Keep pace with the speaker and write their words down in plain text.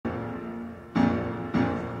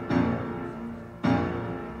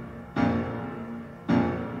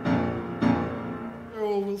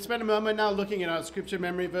we'll spend a moment now looking at our scripture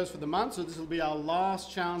memory verse for the month. So this will be our last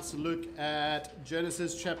chance to look at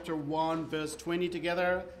Genesis chapter 1, verse 20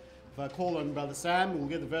 together. If I call on Brother Sam, we'll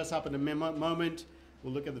get the verse up in a moment.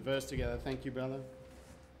 We'll look at the verse together. Thank you, brother.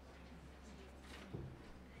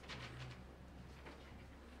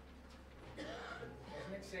 As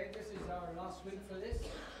Nick said, this is our last week for this.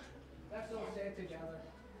 Let's all say it together.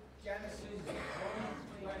 Genesis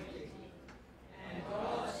 1:20. And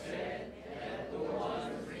God said, let the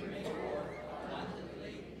waters bring forth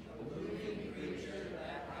abundantly a moving creature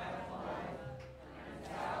that hath life, and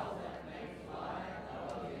fowl that may fly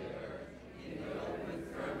above the earth in the open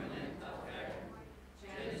firmament of heaven.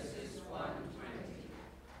 Genesis 1:20.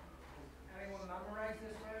 Anyone memorize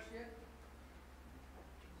this verse yet?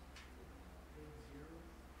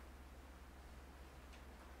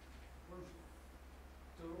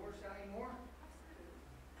 Dolores anymore?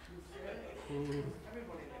 You've said it?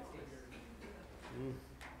 Everybody likes to hear it.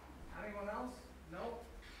 Anyone else? No?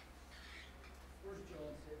 Where's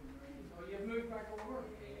John sitting? Oh, you've moved back over?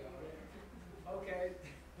 Okay.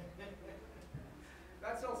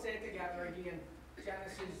 Let's all say it together again.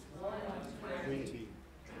 Genesis 1:20.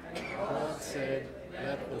 And God said,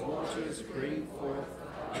 let the waters bring forth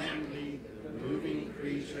abundantly the moving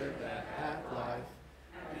creature that hath life,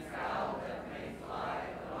 And fowl that may fly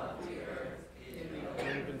above the earth in the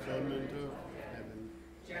open firmament of heaven.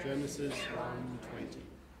 Genesis 1:20.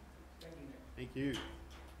 Thank you.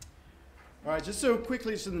 All right, just so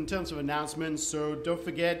quickly, just in terms of announcements, so don't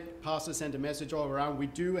forget, Pastor sent a message all around. We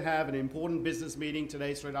do have an important business meeting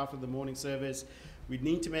today, straight after the morning service. We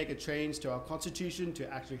need to make a change to our constitution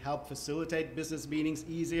to actually help facilitate business meetings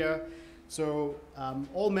easier. So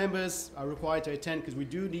all members are required to attend because we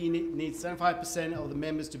do need 75% of the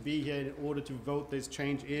members to be here in order to vote this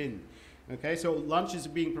change in. Okay, so lunch is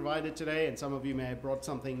being provided today, and some of you may have brought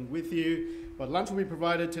something with you, but lunch will be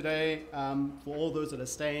provided today for all those that are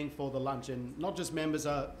staying for the lunch. And not just members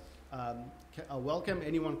are welcome,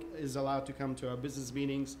 anyone is allowed to come to our business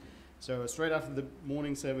meetings. So straight after the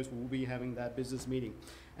morning service, we'll be having that business meeting.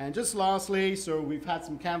 And just lastly, so we've had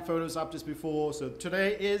some camp photos up just before. So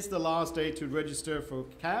today is the last day to register for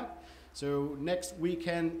camp. So next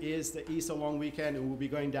weekend is the Easter long weekend, and we'll be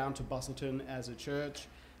going down to Bustleton as a church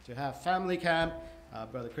to have family camp.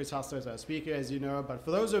 Brother Chris Hustler is our speaker, as you know. But for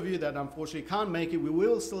those of you that unfortunately can't make it, we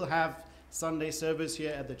will still have Sunday service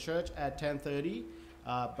here at the church at 10:30.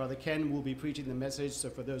 Brother Ken will be preaching the message. So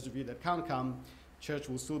for those of you that can't come, church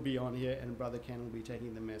will still be on here, and Brother Ken will be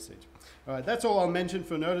taking the message. All right, that's all I'll mention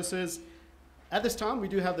for notices. At this time, we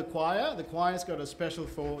do have the choir. The choir's got a special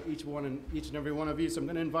for each and every one of you. So I'm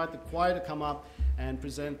going to invite the choir to come up and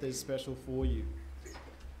present this special for you.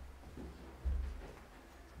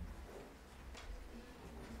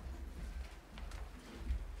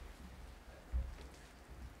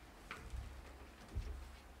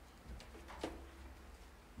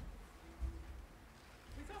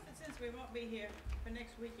 We thought that since we won't be here for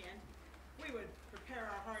next weekend, we would prepare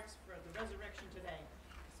our hearts for the resurrection today.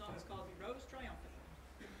 The song is called He Rose Triumphant.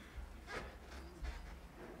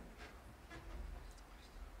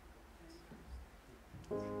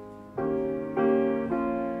 Thank you.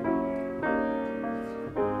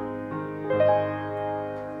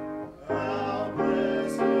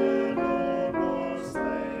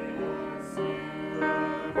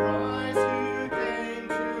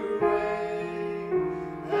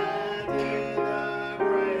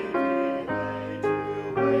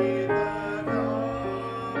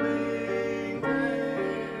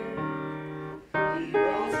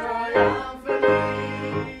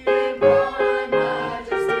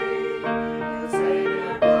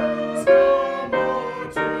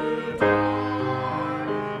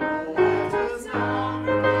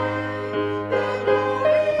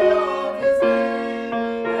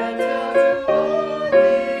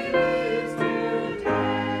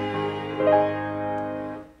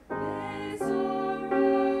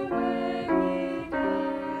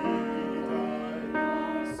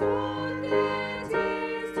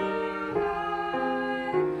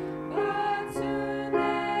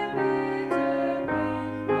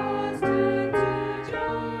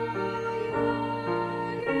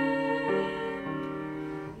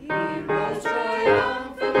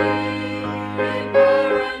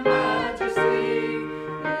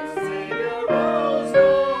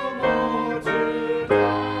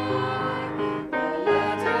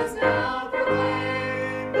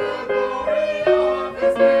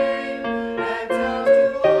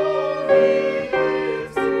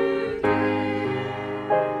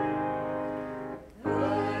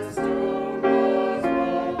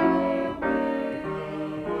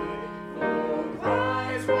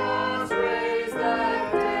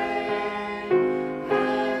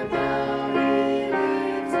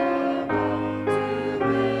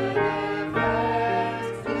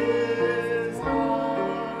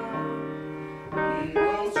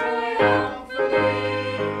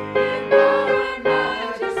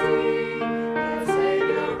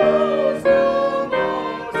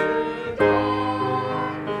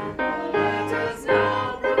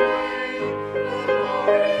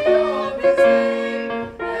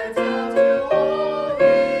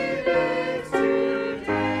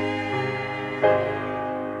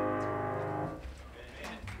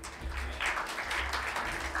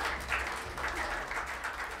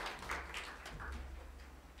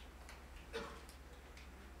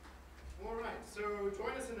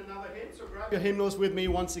 Grab your hymnals with me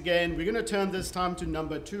once again. We're going to turn this time to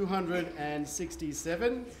number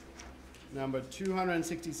 267. Number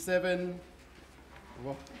 267.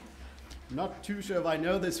 Well, I'm not too sure if I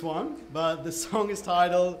know this one, but the song is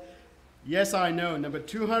titled Yes, I Know. Number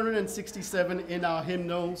 267 in our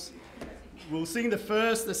hymnals. We'll sing the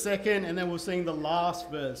first, the second, and then we'll sing the last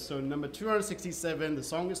verse. So number 267, the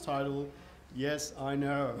song is titled Yes, I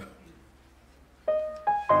Know.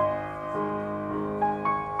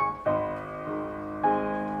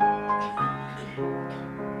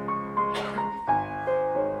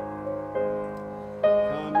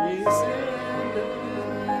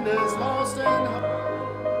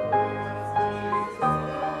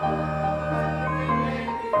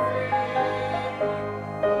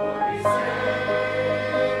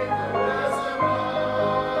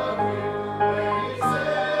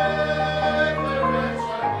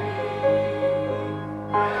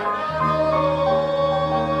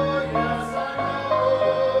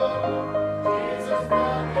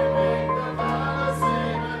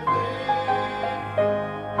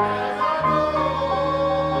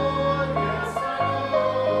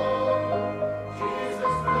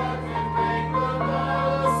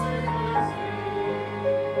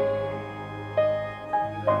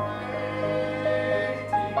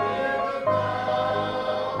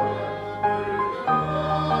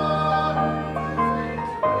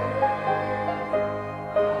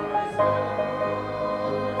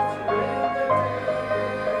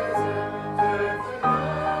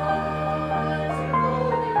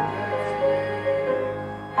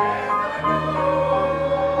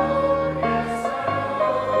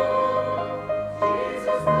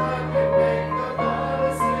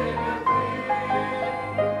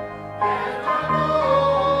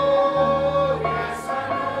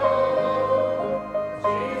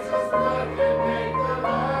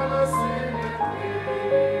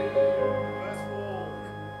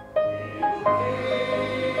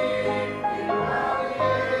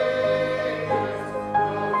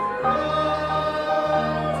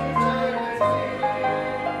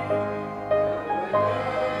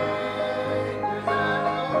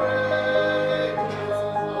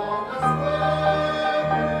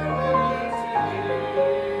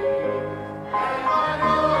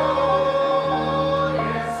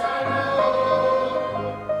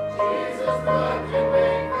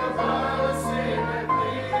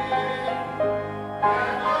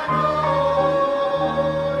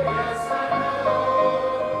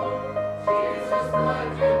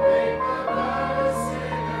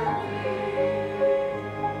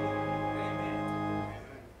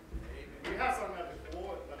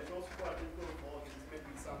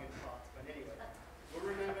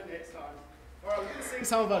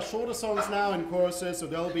 Some of our shorter songs now in choruses, so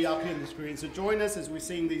they'll be up here on the screen. So join us as we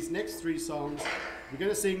sing these next three songs. We're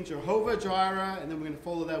going to sing Jehovah Jireh, and then we're going to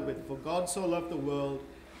follow that with For God So Loved the World,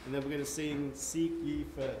 and then we're going to sing Seek Ye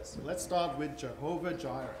First. So let's start with Jehovah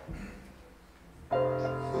Jireh.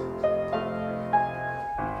 For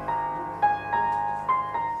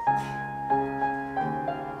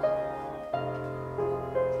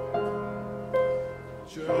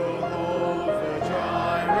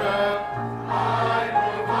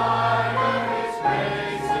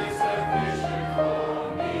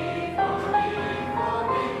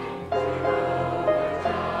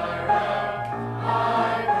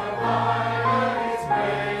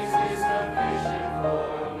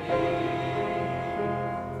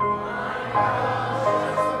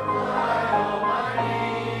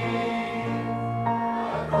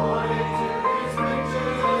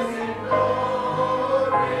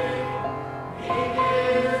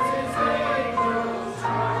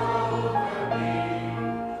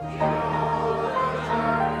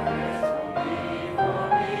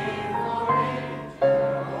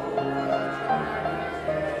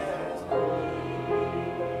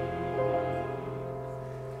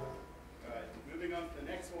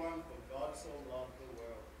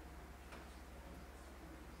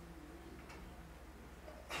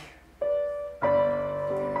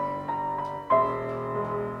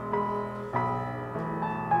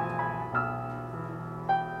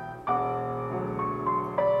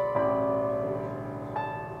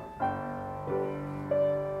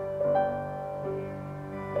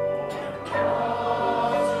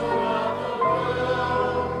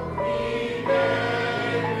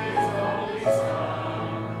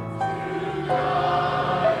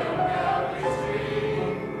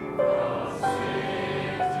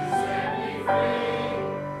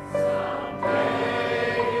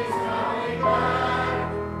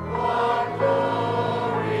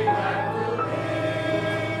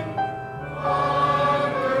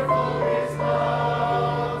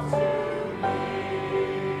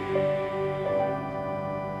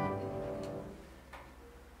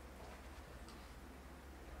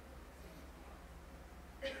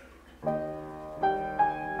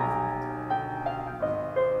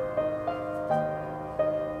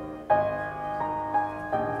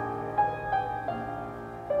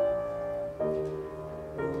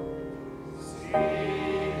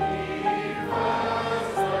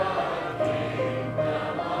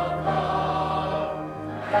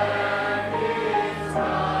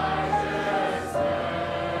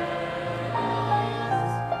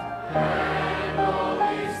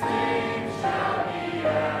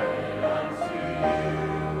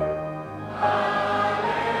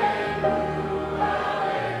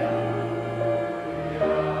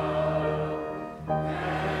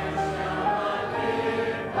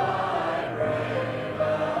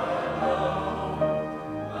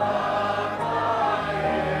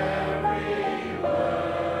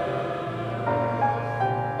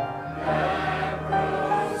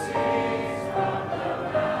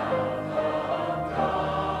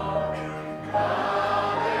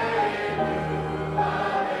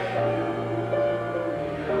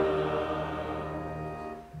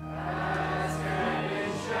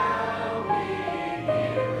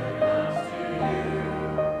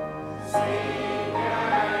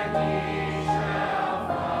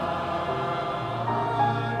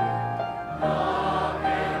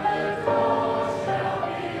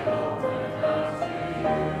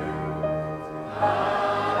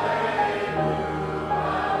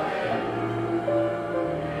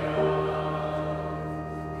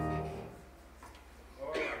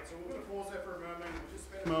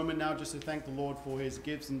just to thank the Lord for his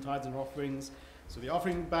gifts and tithes and offerings. So the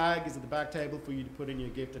offering bag is at the back table for you to put in your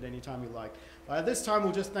gift at any time you like. At this time,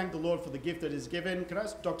 we'll just thank the Lord for the gift that is given. Could I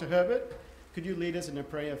ask Dr. Herbert, could you lead us in a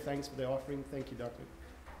prayer of thanks for the offering? Thank you, Doctor.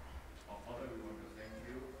 Father, we want to thank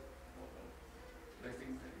you for the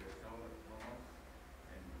blessings that you have showered upon us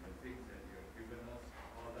and the things that you have given us.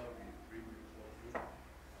 Father, we bring before you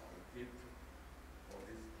our gift for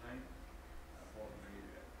this time,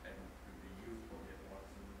 and to be used for the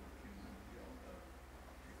advancement of the kingdom here on earth.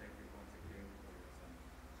 We thank you once again for your Son,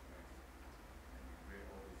 Jesus Christ. And we pray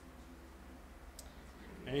all this in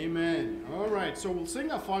Jesus' name. Amen. All right, so we'll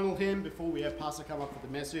sing our final hymn before we have Pastor come up with the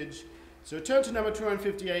message. So turn to number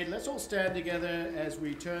 258. Let's all stand together as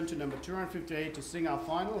we turn to number 258 to sing our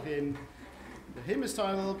final hymn. The hymn is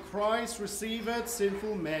titled, Christ Receiveth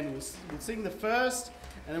Sinful Men. We'll sing the first,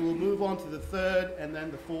 and then we'll move on to the third, and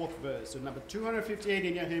then the fourth verse. So number 258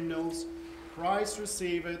 in your hymnals, Christ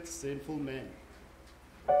Receiveth Sinful Men.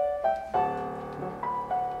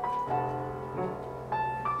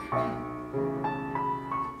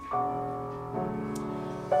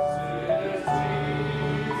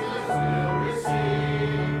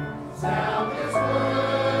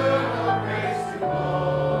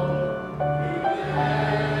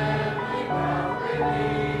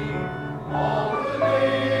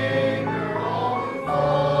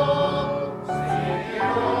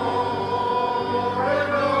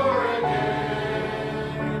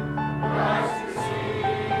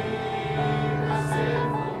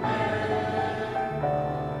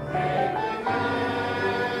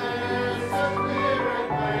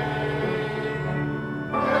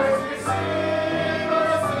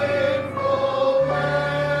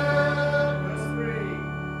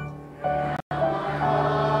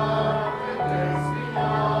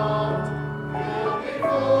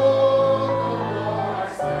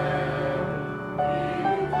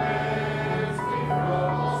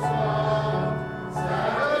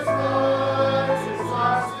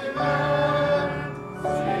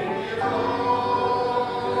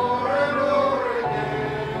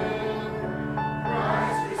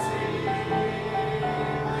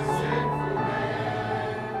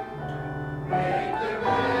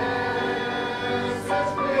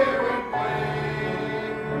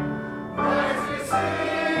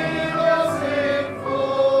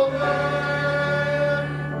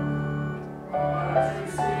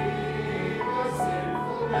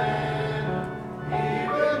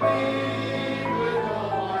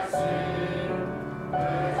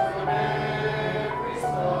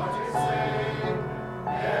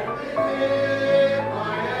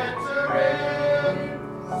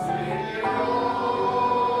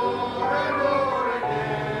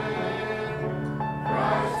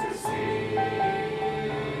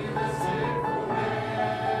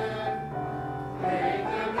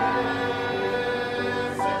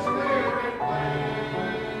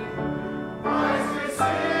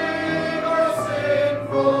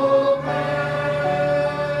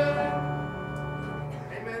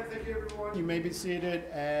 Seated,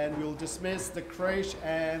 and we'll dismiss the creche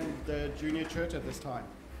and the junior church at this time.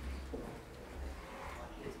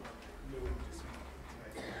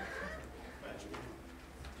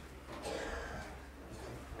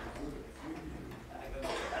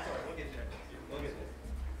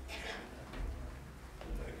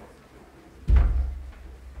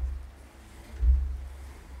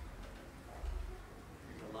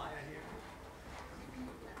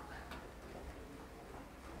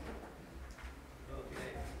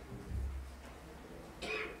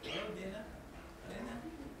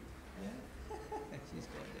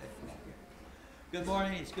 Good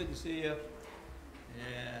morning, it's good to see you.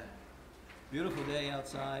 Yeah, beautiful day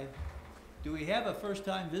outside. Do we have a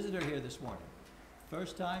first-time visitor here this morning?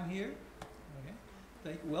 First time here?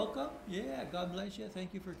 Okay. Welcome. Yeah, God bless you.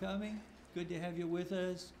 Thank you for coming. Good to have you with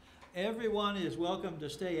us. Everyone is welcome to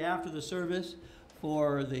stay after the service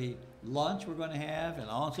for the lunch we're going to have, and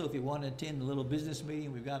also if you want to attend the little business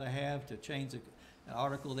meeting we've got to have to change an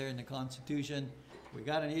article there in the Constitution. We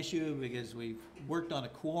got an issue because we've worked on a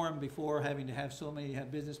quorum before, having to have so many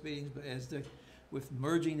business meetings, but with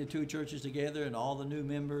merging the two churches together and all the new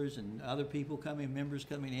members and other people coming, members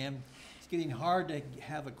coming in, it's getting hard to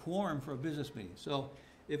have a quorum for a business meeting. So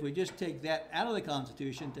if we just take that out of the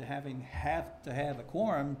Constitution to have a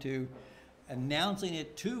quorum, to announcing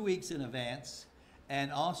it 2 weeks in advance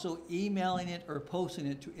and also emailing it or posting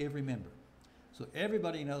it to every member. So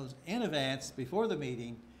everybody knows in advance before the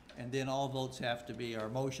meeting, and then all votes have to be, all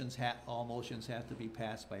motions have to be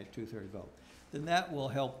passed by a 2/3 vote. Then that will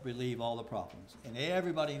help relieve all the problems. And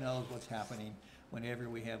everybody knows what's happening whenever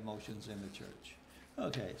we have motions in the church.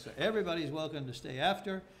 Okay, so everybody's welcome to stay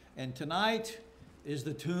after. And tonight is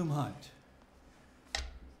the tomb hunt.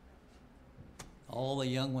 All the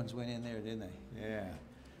young ones went in there, didn't they? Yeah.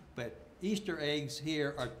 But Easter eggs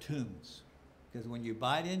here are tombs. Because when you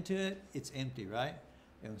bite into it, it's empty, right?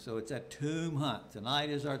 And so it's a tomb hunt. Tonight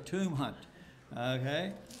is our tomb hunt.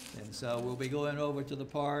 Okay? And so we'll be going over to the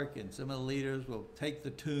park, and some of the leaders will take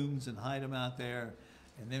the tombs and hide them out there.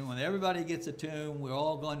 And then when everybody gets a tomb, we're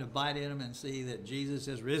all going to bite in them and see that Jesus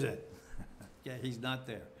has risen. Okay, he's not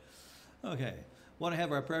there. Okay, want to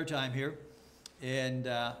have our prayer time here. And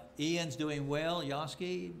Ian's doing well.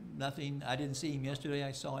 Yoski, nothing. I didn't see him yesterday.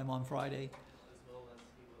 I saw him on Friday. Not as well as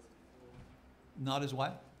he was before. Not as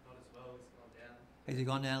what? Not as well. He's gone down. Has he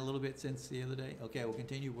gone down a little bit since the other day? Okay, we'll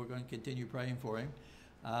continue. We're going to continue praying for him.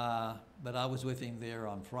 But I was with him there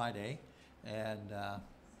on Friday, and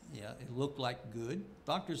yeah, it looked like good.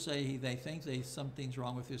 Doctors say they think something's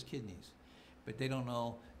wrong with his kidneys, but they don't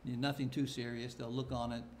know. Nothing too serious. They'll look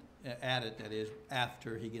on it, that is,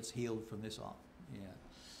 after he gets healed from this off. Yeah.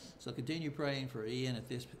 So continue praying for Ian at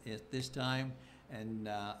this time, and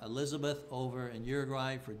Elizabeth over in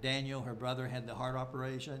Uruguay for Daniel. Her brother had the heart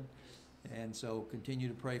operation, and so continue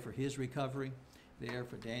to pray for his recovery there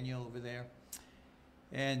for Daniel over there.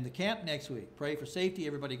 And the camp next week. Pray for safety,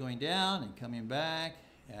 everybody going down and coming back.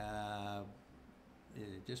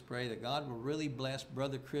 Just pray that God will really bless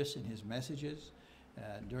Brother Chris and his messages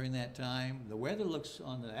during that time. The weather looks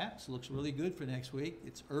on the apps looks really good for next week.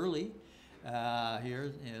 It's early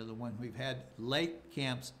here. You know, when we've had late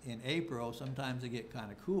camps in April, sometimes they get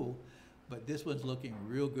kind of cool, but this one's looking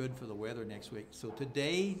real good for the weather next week. So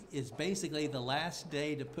today is basically the last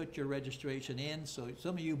day to put your registration in. So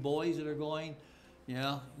some of you boys that are going, you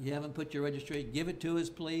know, you haven't put your registration, give it to us,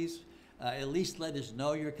 please. At least let us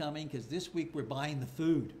know you're coming, because this week we're buying the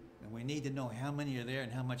food, and we need to know how many are there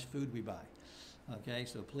and how much food we buy. Okay,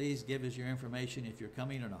 so please give us your information if you're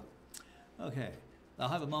coming or not. Okay, I'll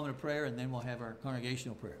have a moment of prayer, and then we'll have our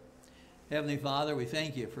congregational prayer. Heavenly Father, we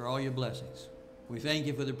thank you for all your blessings. We thank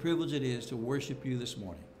you for the privilege it is to worship you this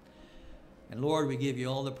morning. And Lord, we give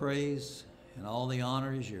you all the praise, and all the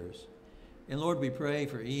honor is yours. And Lord, we pray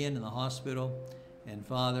for Ian in the hospital. And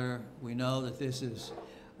Father, we know that this is,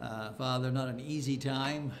 Father, not an easy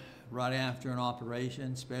time right after an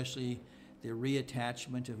operation, especially the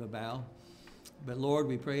reattachment of a bowel. But Lord,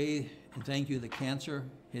 we pray and thank you the cancer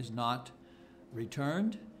has not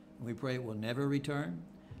returned. And we pray it will never return.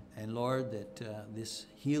 And Lord, that this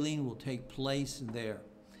healing will take place there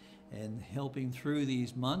and helping through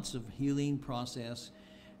these months of healing process.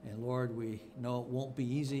 And Lord, we know it won't be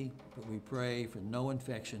easy, but we pray for no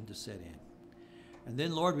infection to set in. And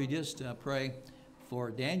then, Lord, we just pray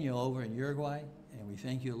for Daniel over in Uruguay, and we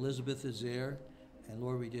thank you Elizabeth is there. And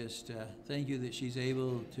Lord, we just thank you that she's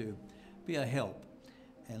able to be a help.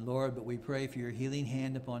 And Lord, but we pray for your healing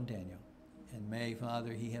hand upon Daniel. And may,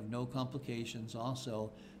 Father, he have no complications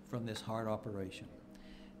also from this heart operation.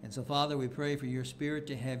 And so, Father, we pray for your Spirit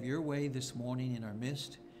to have your way this morning in our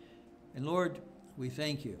midst. And Lord, we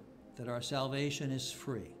thank you that our salvation is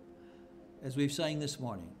free. As we've sang this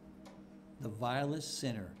morning, the vilest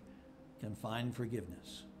sinner can find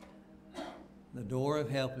forgiveness. The door of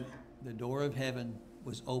heaven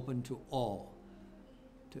was open to all,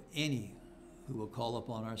 to any who will call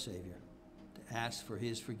upon our Savior, to ask for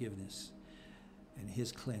his forgiveness and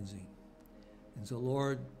his cleansing. And so,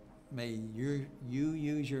 Lord, may you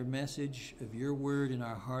use your message of your word in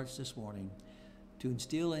our hearts this morning to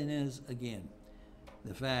instill in us again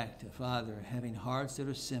the fact, Father, having hearts that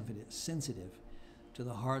are sensitive to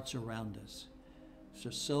the hearts around us, for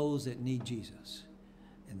souls that need Jesus.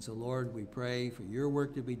 And so, Lord, we pray for your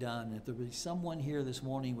work to be done. If there be someone here this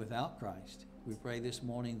morning without Christ, we pray this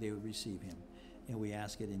morning they would receive him. And we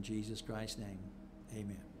ask it in Jesus Christ's name.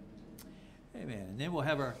 Amen. Amen. And then we'll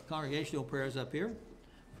have our congregational prayers up here.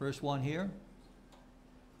 First one here.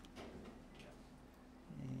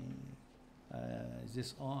 Is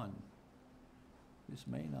this on? This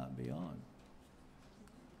may not be on.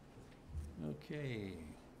 Okay.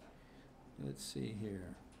 Let's see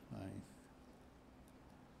here.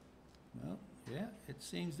 Well, yeah, it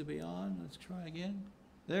seems to be on. Let's try again.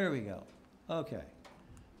 There we go. Okay.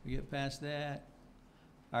 We get past that.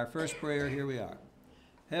 Our first prayer, here we are.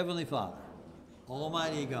 Heavenly Father,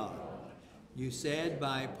 Almighty God, you said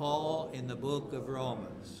by Paul in the book of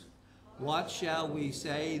Romans, what shall we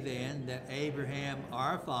say then that Abraham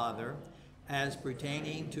our father, as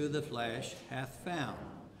pertaining to the flesh, hath found?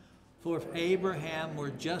 For if Abraham were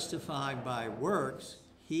justified by works,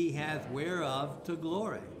 he hath whereof to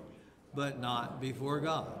glory, but not before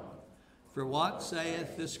God. For what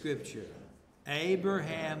saith the Scripture?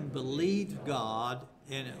 Abraham believed God,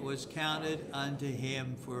 and it was counted unto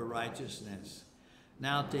him for righteousness.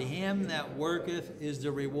 Now to him that worketh is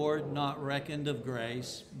the reward not reckoned of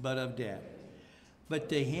grace, but of debt. But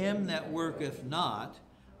to him that worketh not,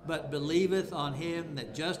 but believeth on him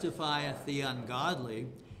that justifieth the ungodly,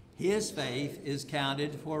 his faith is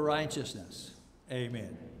counted for righteousness.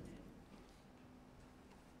 Amen.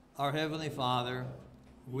 Our Heavenly Father,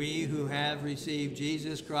 we who have received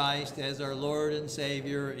Jesus Christ as our Lord and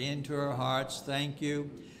Savior into our hearts, thank you.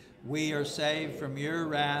 We are saved from your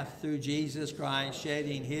wrath through Jesus Christ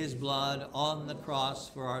shedding his blood on the cross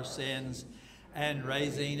for our sins and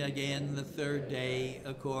rising again the third day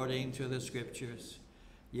according to the Scriptures.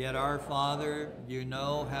 Yet our Father, you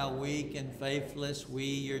know how weak and faithless we,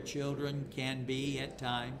 your children, can be at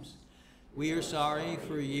times. We are sorry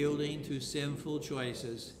for yielding to sinful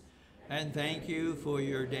choices, and thank you for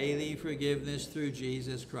your daily forgiveness through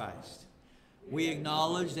Jesus Christ. We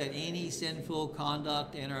acknowledge that any sinful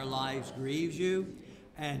conduct in our lives grieves you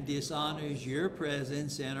and dishonors your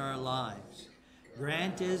presence in our lives.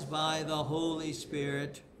 Grant us by the Holy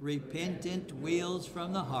Spirit repentant wills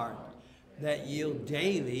from the heart that yield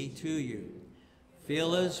daily to you.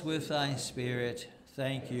 Fill us with thy Spirit.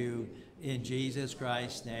 Thank you. In Jesus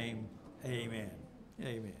Christ's name, amen.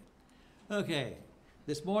 Amen. Okay,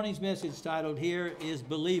 this morning's message titled here is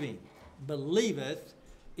Believing. Believeth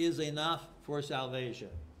is enough for salvation.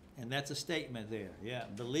 And that's a statement there. Yeah,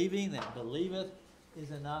 believing that believeth is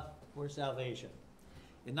enough for salvation.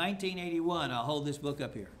 In 1981, I'll hold this book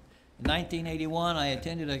up here. In 1981, I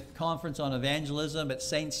attended a conference on evangelism at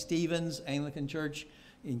St. Stephen's Anglican Church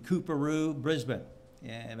in Coorparoo, Brisbane,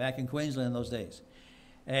 back in Queensland in those days.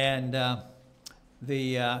 And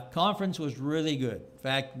the conference was really good. In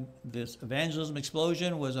fact, this Evangelism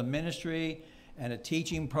Explosion was a ministry and a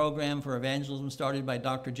teaching program for evangelism started by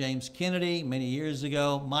Dr. James Kennedy many years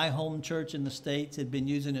ago. My home church in the States had been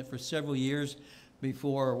using it for several years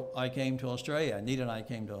before I came to Australia. Anita and I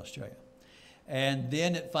came to Australia. And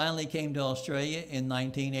then it finally came to Australia in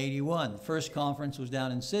 1981. The first conference was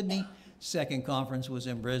down in Sydney. Second conference was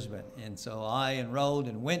in Brisbane. And so I enrolled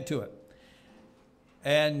and went to it.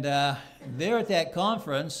 And there at that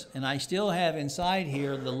conference, and I still have inside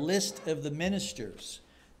here the list of the ministers.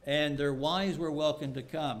 And their wives were welcome to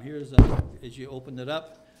come. Here's, as you open it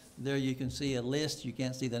up, there you can see a list. You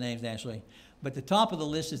can't see the names naturally. But the top of the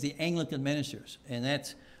list is the Anglican ministers. And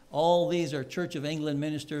that's all these are Church of England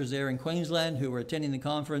ministers there in Queensland who were attending the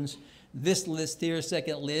conference. This list here,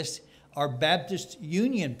 second list, are Baptist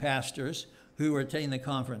Union pastors who were attending the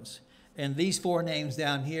conference. And these four names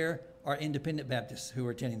down here are Independent Baptists who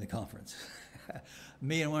were attending the conference.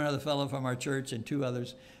 Me and one other fellow from our church and two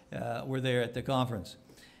others were there at the conference.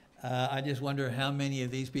 I just wonder how many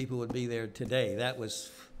of these people would be there today. That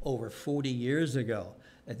was over 40 years ago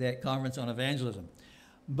at that conference on evangelism.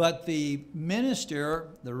 But the minister,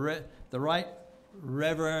 the Right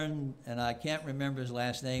Reverend, and I can't remember his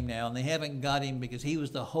last name now, and they haven't got him because he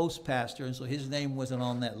was the host pastor, and so his name wasn't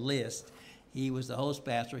on that list. He was the host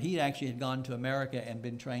pastor. He actually had gone to America and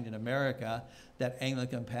been trained in America, that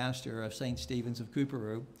Anglican pastor of St. Stephen's of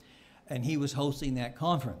Coorparoo, and he was hosting that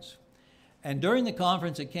conference. And during the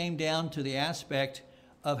conference, it came down to the aspect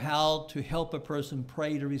of how to help a person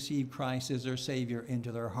pray to receive Christ as their Savior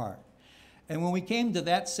into their heart. And when we came to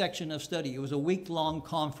that section of study, it was a week-long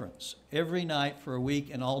conference, every night for a week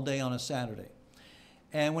and all day on a Saturday.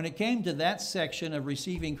 And when it came to that section of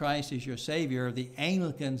receiving Christ as your Savior, the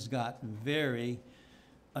Anglicans got very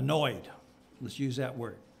annoyed. Let's use that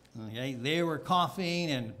word. Okay? They were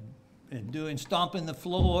coughing and stomping the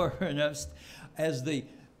floor. And as the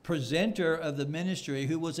presenter of the ministry,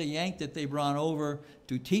 who was a Yank that they brought over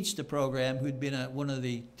to teach the program, who'd been one of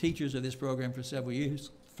the teachers of this program for several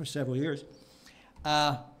years,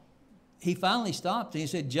 he finally stopped and he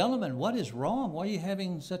said, "Gentlemen, what is wrong? Why are you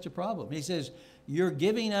having such a problem?" He says, "You're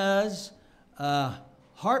giving us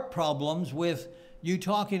heart problems with you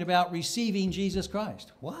talking about receiving Jesus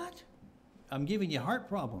Christ." "What? I'm giving you heart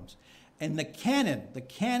problems." And the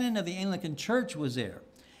canon of the Anglican Church was there.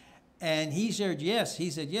 And he said, yes. He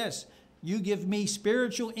said, "Yes, you give me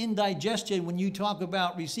spiritual indigestion when you talk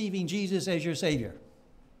about receiving Jesus as your Savior."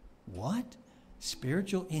 What?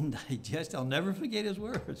 Spiritual indigestion? I'll never forget his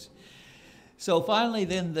words. So finally,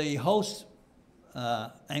 then the host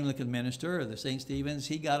Anglican minister of the St. Stephen's,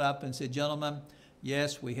 he got up and said, "Gentlemen,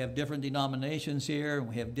 yes, we have different denominations here, and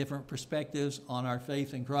we have different perspectives on our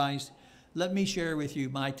faith in Christ. Let me share with you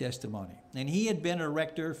my testimony." And he had been a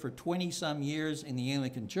rector for 20-some years in the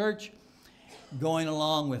Anglican Church, going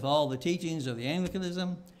along with all the teachings of the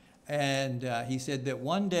Anglicanism. And he said that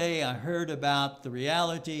one day I heard about the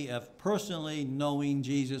reality of personally knowing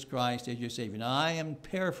Jesus Christ as your Savior. Now, I am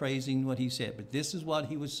paraphrasing what he said, but this is what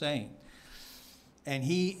he was saying. And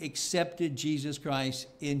he accepted Jesus Christ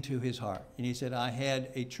into his heart. And he said, I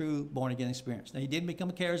had a true born-again experience. Now, he didn't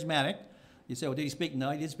become a charismatic. You say, well, did he speak?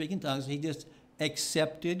 No, he didn't speak in tongues. He just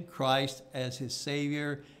accepted Christ as his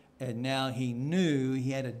Savior. And now he knew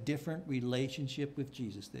he had a different relationship with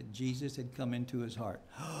Jesus, that Jesus had come into his heart.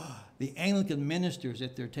 The Anglican ministers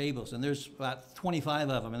at their tables, and there's about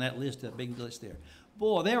 25 of them in that list, that big list there.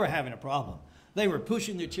 Boy, they were having a problem. They were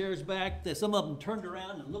pushing their chairs back. Some of them turned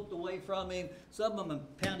around and looked away from him. Some of them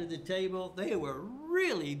pounded the table. They were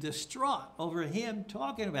really distraught over him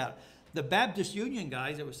talking about it. The Baptist Union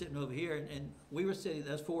guys that were sitting over here, and we were sitting,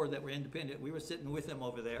 there's 4 that were independent, we were sitting with them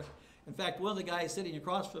over there. In fact, one of the guys sitting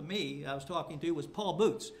across from me I was talking to was Paul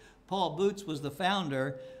Boots. Paul Boots was the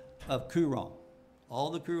founder of Coorong. All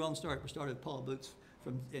the Coorong started with Paul Boots,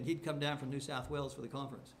 and he'd come down from New South Wales for the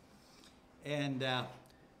conference. And the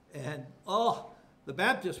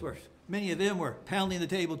Baptists were, many of them were pounding the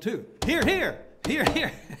table too. Hear, hear, hear,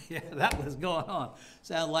 hear. Yeah, that was going on.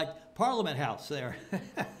 Sounded like Parliament House there,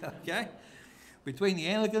 okay? Between the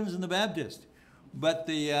Anglicans and the Baptists. But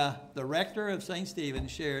the rector of St.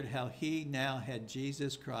 Stephen's shared how he now had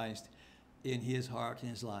Jesus Christ in his heart and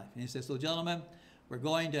his life. And he says, so gentlemen, we're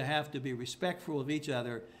going to have to be respectful of each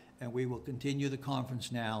other, and we will continue the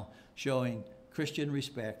conference now showing Christian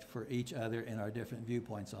respect for each other and our different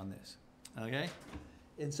viewpoints on this, okay?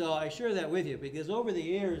 And so I share that with you because over the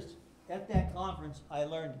years at that conference, I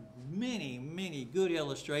learned many, many good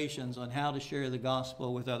illustrations on how to share the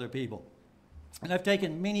gospel with other people. And I've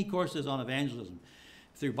taken many courses on evangelism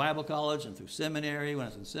through Bible college and through seminary, when I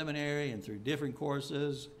was in seminary, and through different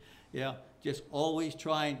courses. Yeah, just always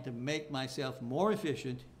trying to make myself more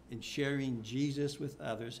efficient in sharing Jesus with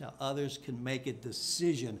others, how others can make a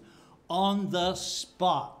decision on the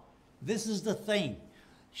spot. This is the thing.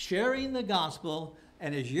 Sharing the gospel,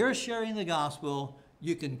 and as you're sharing the gospel,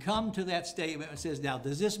 you can come to that statement and says, now,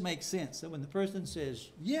 does this make sense? So when the person says,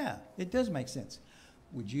 yeah, it does make sense.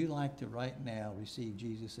 Would you like to right now receive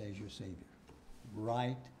Jesus as your Savior?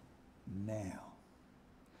 Right now.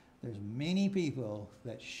 There's many people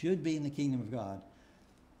that should be in the kingdom of God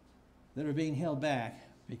that are being held back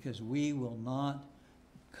because we will not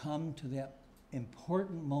come to that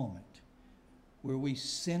important moment where we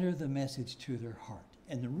center the message to their heart.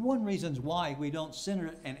 And the one reason why we don't center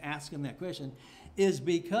it and ask them that question is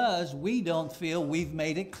because we don't feel we've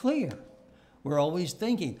made it clear. We're always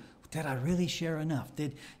thinking, did I really share enough?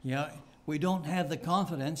 We don't have the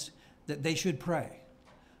confidence that they should pray.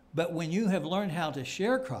 But when you have learned how to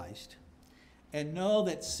share Christ and know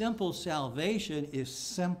that simple salvation is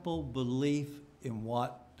simple belief in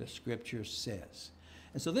what the Scripture says.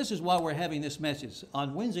 And so this is why we're having this message.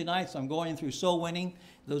 On Wednesday nights, I'm going through soul winning.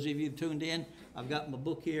 Those of you who've tuned in, I've got my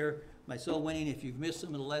book here, my soul winning. If you've missed some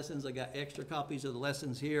of the lessons, I got extra copies of the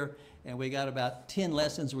lessons here. And we got about 10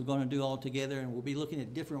 lessons we're going to do all together. And we'll be looking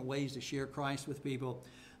at different ways to share Christ with people.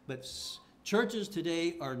 But churches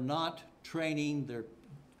today are not training their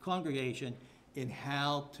congregation in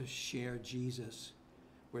how to share Jesus,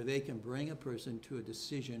 where they can bring a person to a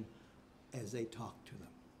decision as they talk to them.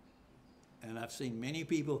 And I've seen many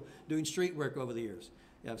people doing street work over the years.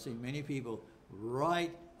 I've seen many people right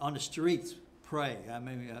on the streets pray. I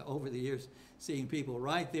mean, over the years, seeing people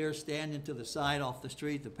right there standing to the side off the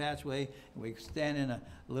street, the pathway, and we stand in a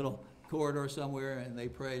little corridor somewhere and they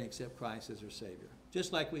pray and accept Christ as their Savior.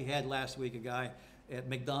 Just like we had last week, a guy at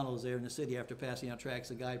McDonald's there in the city after passing out tracts,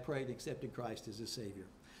 a guy prayed and accepted Christ as his Savior.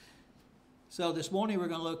 So this morning we're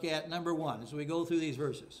going to look at number 1 as we go through these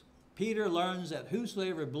verses. Peter learns that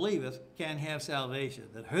whosoever believeth can have salvation.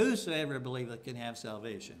 That whosoever believeth can have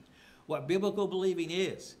salvation. What biblical believing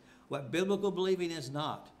is. What biblical believing is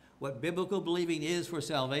not. What biblical believing is for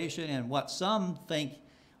salvation, and what some think,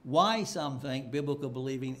 why some think biblical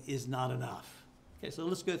believing is not enough. Okay, so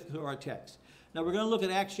let's go through our text. Now we're going to look at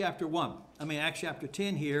Acts chapter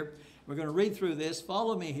 10 here. We're going to read through this.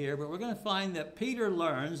 Follow me here. But we're going to find that Peter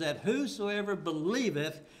learns that whosoever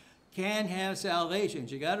believeth can have salvation.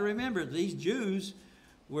 You got to remember, these Jews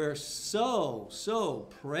were so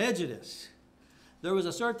prejudiced. There was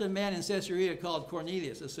a certain man in Caesarea called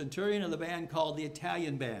Cornelius, a centurion of the band called the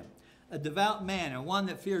Italian band, a devout man and one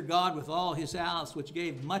that feared God with all his house, which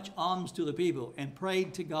gave much alms to the people and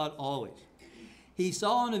prayed to God always. He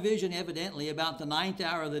saw in a vision evidently about the 9th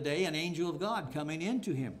hour of the day an angel of God coming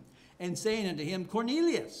into him and saying unto him,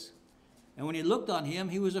 Cornelius. And when he looked on him,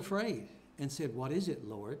 he was afraid and said, What is it,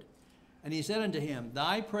 Lord? And he said unto him,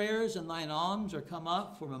 Thy prayers and thine alms are come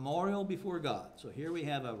up for memorial before God. So here we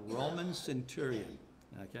have a Roman centurion.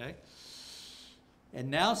 Okay? And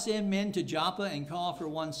now send men to Joppa and call for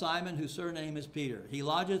one Simon, whose surname is Peter. He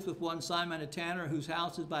lodgeth with one Simon a tanner, whose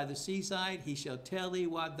house is by the seaside. He shall tell thee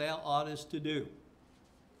what thou oughtest to do.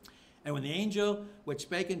 And when the angel which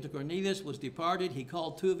spake unto Cornelius was departed, he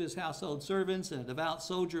called 2 of his household servants and a devout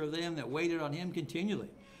soldier of them that waited on him continually.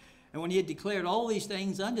 And when he had declared all these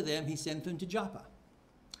things unto them, he sent them to Joppa.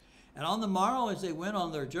 And on the morrow, as they went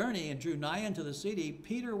on their journey and drew nigh unto the city,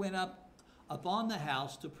 Peter went up upon the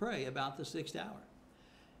house to pray about the 6th hour.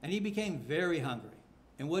 And he became very hungry,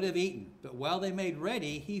 and would have eaten. But while they made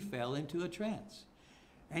ready, he fell into a trance.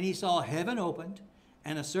 And he saw heaven opened,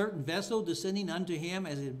 and a certain vessel descending unto him,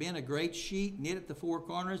 as it had been a great sheet knit at the 4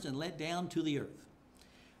 corners, and let down to the earth,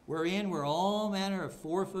 wherein were all manner of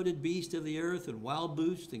 4-footed beasts of the earth, and wild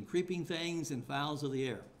beasts, and creeping things, and fowls of the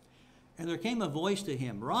air. And there came a voice to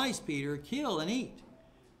him, Rise, Peter, kill and eat.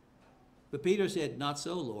 But Peter said, Not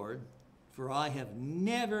so, Lord, for I have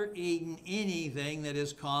never eaten anything that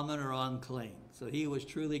is common or unclean. So he was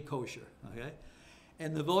truly kosher. Okay?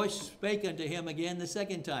 And the voice spake unto him again the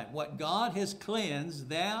 2nd time, What God has cleansed,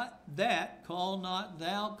 that call not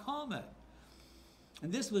thou common.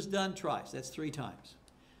 And this was done twice. That's 3 times.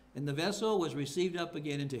 And the vessel was received up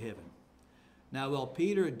again into heaven. Now while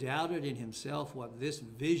Peter doubted in himself what this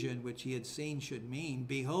vision which he had seen should mean,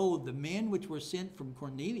 behold, the men which were sent from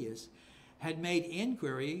Cornelius had made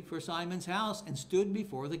inquiry for Simon's house, and stood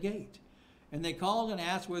before the gate. And they called and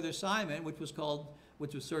asked whether Simon, which was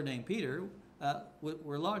surnamed Peter,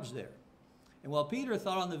 were lodged there. And while Peter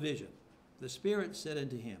thought on the vision, the Spirit said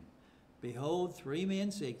unto him, Behold, 3 men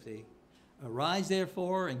seek thee. Arise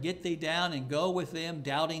therefore, and get thee down, and go with them,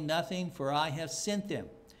 doubting nothing, for I have sent them.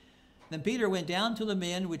 Then Peter went down to the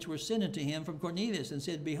men which were sent unto him from Cornelius, and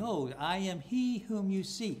said, Behold, I am he whom you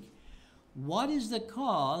seek. What is the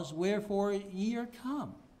cause wherefore ye are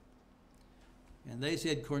come? And they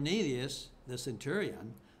said, Cornelius, the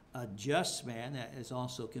centurion, a just man, that is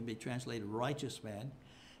also can be translated righteous man,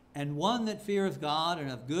 and one that feareth God, and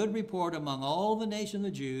of good report among all the nation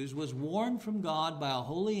of the Jews, was warned from God by a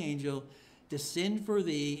holy angel to send for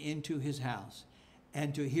thee into his house,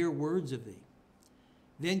 and to hear words of thee.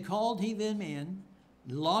 Then called he them in,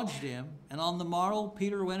 lodged them, and on the morrow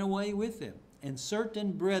Peter went away with them. And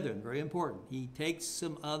certain brethren, very important, he takes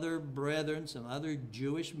some other brethren, some other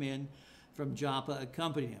Jewish men from Joppa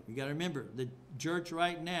accompany him. You got to remember, the church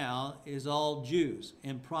right now is all Jews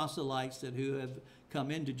and proselytes who have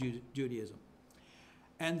come into Judaism.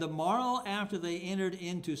 And the morrow after they entered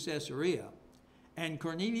into Caesarea, and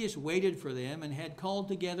Cornelius waited for them, and had called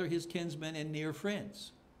together his kinsmen and near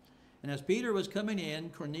friends. And as Peter was coming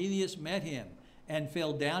in, Cornelius met him, and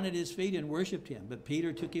fell down at his feet and worshipped him. But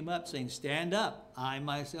Peter took him up, saying, Stand up, I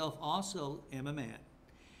myself also am a man.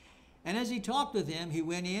 And as he talked with them, he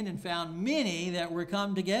went in and found many that were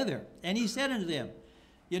come together. And he said unto them,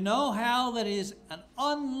 You know how that it is an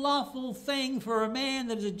unlawful thing for a man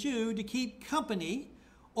that is a Jew to keep company,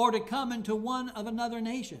 or to come into one of another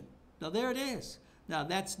nation. Now there it is. Now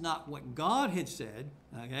that's not what God had said.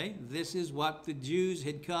 Okay, this is what the Jews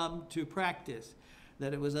had come to practice.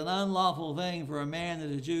 That it was an unlawful thing for a man that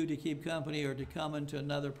is a Jew to keep company, or to come into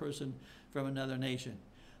another person from another nation.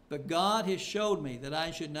 But God has showed me that I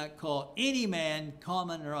should not call any man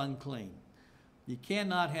common or unclean. You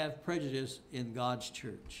cannot have prejudice in God's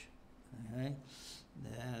church. Okay?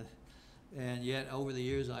 And yet over the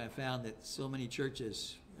years I have found that so many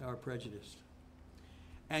churches are prejudiced.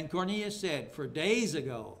 And Cornelius said, For days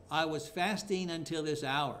ago I was fasting until this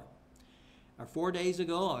hour. Or 4 days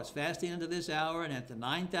ago, I was fasting unto this hour, and at the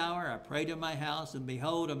 9th hour I prayed in my house, and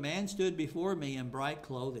behold, a man stood before me in bright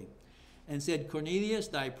clothing, and said, Cornelius,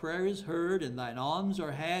 thy prayer is heard, and thine alms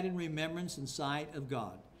are had in remembrance and sight of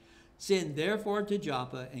God. Send therefore to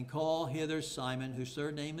Joppa, and call hither Simon, whose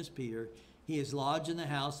surname is Peter. He is lodged in the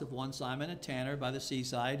house of one Simon a tanner by the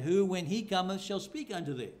seaside, who, when he cometh, shall speak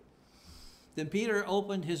unto thee. Then Peter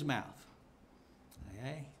opened his mouth,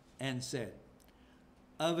 and said,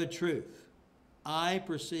 Of a truth, I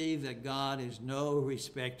perceive that God is no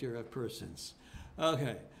respecter of persons.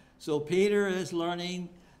 Okay, so Peter is learning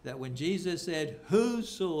that when Jesus said,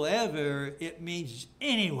 whosoever, it means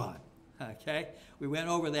anyone. Okay, we went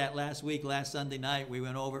over that last Sunday night. We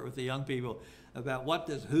went over it with the young people about what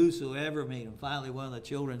does whosoever mean. And finally one of the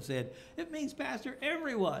children said, it means, Pastor,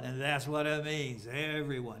 everyone. And that's what it means,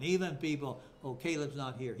 everyone. Even people, Caleb's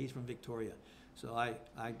not here. He's from Victoria. So I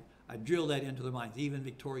drill that into their minds. Even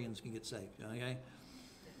Victorians can get saved, okay?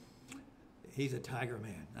 He's a tiger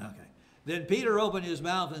man, okay. Then Peter opened his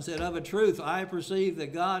mouth and said, Of a truth, I perceive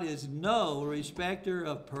that God is no respecter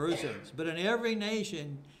of persons, but in every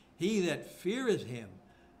nation he that feareth him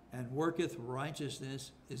and worketh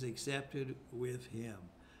righteousness is accepted with him.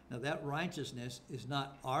 Now that righteousness is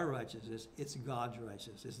not our righteousness, it's God's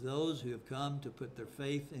righteousness. It's those who have come to put their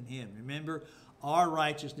faith in him. Remember, our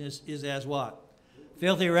righteousness is as what?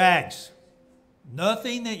 Filthy rags.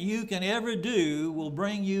 Nothing that you can ever do will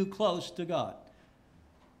bring you close to God.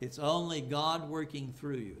 It's only God working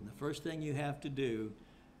through you. And the first thing you have to do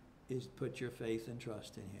is put your faith and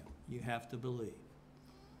trust in him. You have to believe.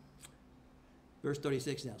 Verse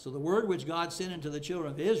 36 now. So the word which God sent unto the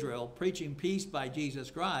children of Israel, preaching peace by Jesus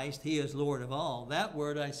Christ, he is Lord of all. That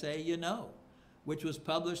word I say you know, which was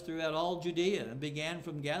published throughout all Judea and began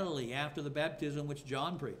from Galilee after the baptism which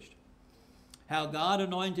John preached. How God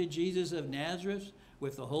anointed Jesus of Nazareth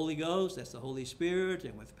with the Holy Ghost, that's the Holy Spirit,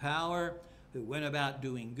 and with power, who went about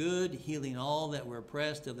doing good, healing all that were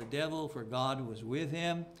oppressed of the devil, for God was with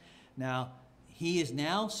him. Now, he is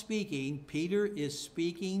now speaking, Peter is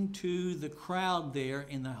speaking to the crowd there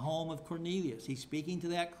in the home of Cornelius. He's speaking to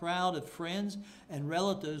that crowd of friends and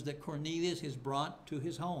relatives that Cornelius has brought to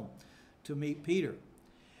his home to meet Peter.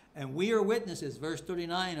 And we are witnesses, verse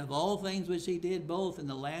 39, of all things which he did both in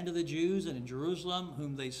the land of the Jews and in Jerusalem,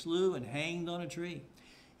 whom they slew and hanged on a tree.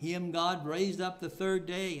 Him God raised up the third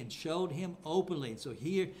day and showed him openly. So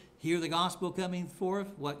hear the gospel coming forth,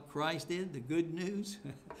 what Christ did, the good news,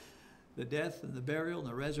 the death and the burial and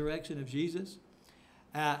the resurrection of Jesus.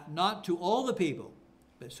 Not to all the people.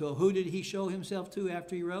 But so who did he show himself to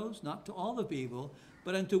after he rose? Not to all the people,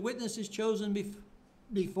 but unto witnesses chosen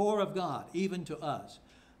before of God, even to us,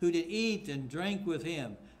 who did eat and drink with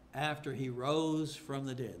him after he rose from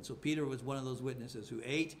the dead. So Peter was one of those witnesses who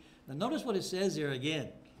ate. Now notice what it says there again.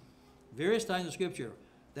 Various times in Scripture,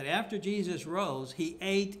 that after Jesus rose, he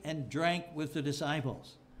ate and drank with the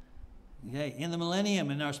disciples. Okay, in the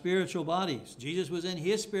millennium, in our spiritual bodies. Jesus was in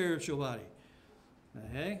his spiritual body.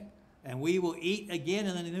 Okay, and we will eat again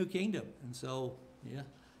in the new kingdom. And so, yeah,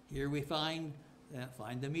 here we find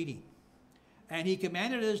the meeting. And he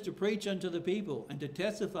commanded us to preach unto the people and to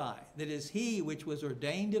testify that it is he which was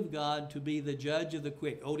ordained of God to be the judge of the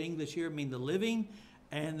quick. Old English here mean the living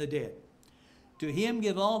and the dead. To him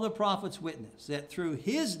give all the prophets witness that through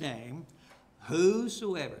his name,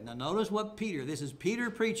 whosoever. Now notice what Peter, this is Peter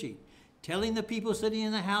preaching, telling the people sitting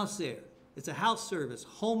in the house there. It's a house service,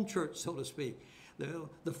 home church, so to speak.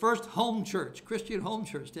 The first home church, Christian home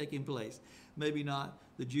church taking place. Maybe not.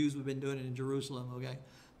 The Jews have been doing it in Jerusalem, okay?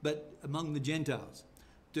 But among the Gentiles.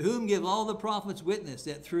 To whom give all the prophets witness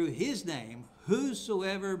that through his name,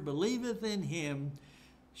 whosoever believeth in him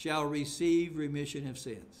shall receive remission of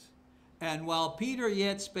sins. And while Peter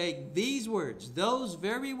yet spake these words, those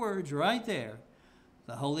very words right there,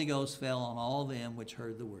 the Holy Ghost fell on all them which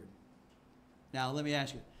heard the word. Now, let me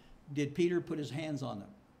ask you, did Peter put his hands on them?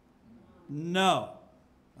 No.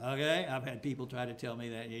 Okay, I've had people try to tell me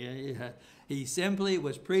that. Yeah. He simply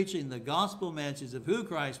was preaching the gospel message of who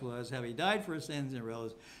Christ was, how he died for his sins and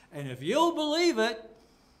rose. And if you'll believe it,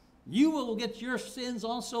 you will get your sins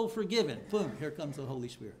also forgiven. Boom, here comes the Holy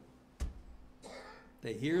Spirit.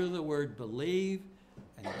 They hear the word believe,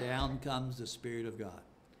 and down comes the Spirit of God.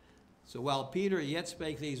 So while Peter yet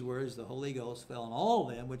spake these words, the Holy Ghost fell on all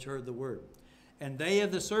them which heard the word. And they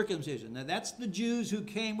of the circumcision. Now that's the Jews who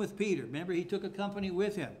came with Peter. Remember, he took a company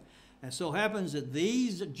with him. And so happens that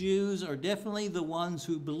these Jews are definitely the ones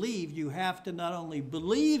who believe. You have to not only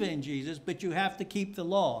believe in Jesus, but you have to keep the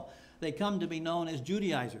law. They come to be known as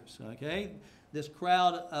Judaizers, okay? This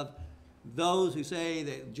crowd of those who say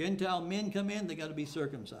that Gentile men come in, they got to be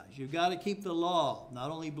circumcised. You've got to keep the law. Not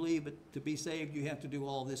only believe, but to be saved, you have to do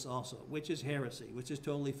all this also, which is heresy, which is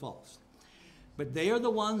totally false. But they are the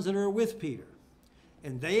ones that are with Peter.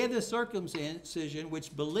 And they of the circumcision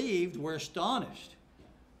which believed were astonished.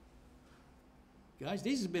 Guys,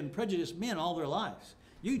 these have been prejudiced men all their lives.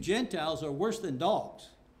 You Gentiles are worse than dogs.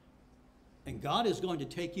 And God is going to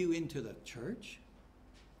take you into the church.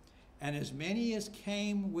 And as many as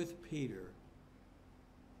came with Peter,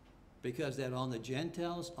 because that on the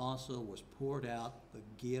Gentiles also was poured out the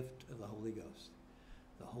gift of the Holy Ghost.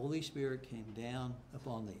 The Holy Spirit came down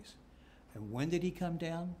upon these. And when did he come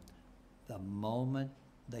down? The moment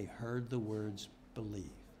they heard the words believe.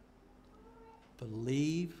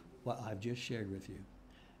 Believe what I've just shared with you,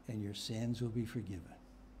 and your sins will be forgiven.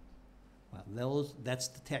 Well, that's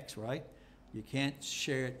the text, right? You can't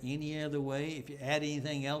share it any other way. If you add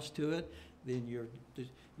anything else to it, then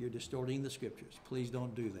you're distorting the scriptures. Please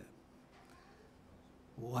don't do that.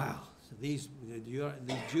 Wow. So these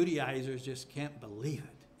Judaizers just can't believe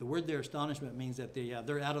it. The word there, astonishment, means that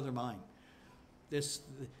they're out of their mind.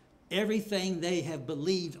 Everything they have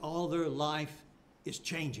believed all their life is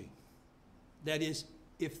changing. That is,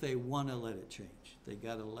 if they want to let it change. They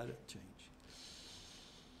got to let it change.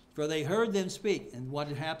 For they heard them speak. And what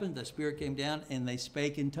had happened? The Spirit came down and they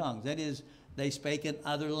spake in tongues. That is, they spake in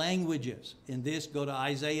other languages. In this, go to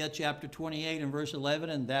Isaiah chapter 28 and verse 11.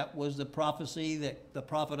 And that was the prophecy that the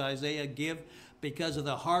prophet Isaiah gave because of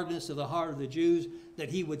the hardness of the heart of the Jews, that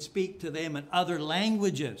he would speak to them in other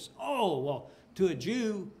languages. Oh, well, to a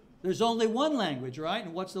Jew, there's only one language, right?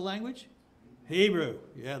 And what's the language? Hebrew.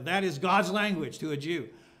 Yeah, that is God's language to a Jew.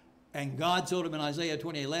 And God told him in Isaiah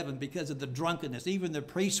 20:11, because of the drunkenness, even the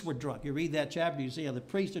priests were drunk. You read that chapter, you see how the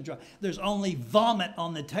priests are drunk. There's only vomit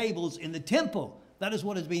on the tables in the temple. That is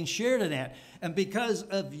what is being shared in that. And because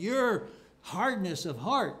of your hardness of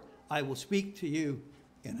heart, I will speak to you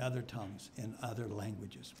in other tongues, in other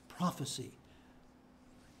languages. Prophecy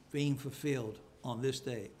being fulfilled on this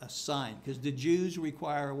day, a sign. Because the Jews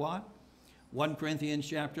require what? 1 Corinthians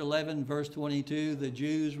chapter 11, verse 22, the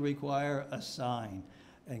Jews require a sign.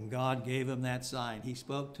 And God gave them that sign. He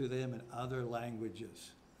spoke to them in other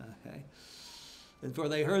languages. Okay? And for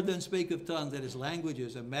they heard them speak of tongues, that is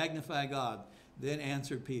languages, and magnify God. Then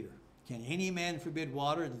answered Peter, can any man forbid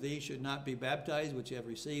water that these should not be baptized, which have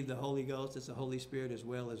received the Holy Ghost, as the Holy Spirit, as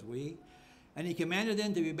well as we? And he commanded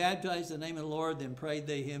them to be baptized in the name of the Lord. Then prayed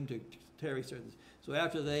they him to tarry certain. So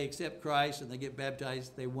after they accept Christ and they get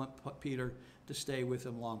baptized, they want Peter to stay with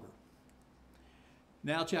them longer.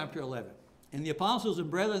 Now chapter 11. And the apostles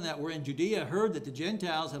and brethren that were in Judea heard that the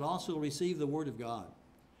Gentiles had also received the word of God.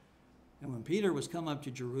 And when Peter was come up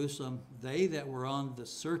to Jerusalem, they that were on the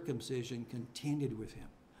circumcision contended with him.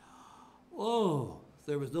 Oh,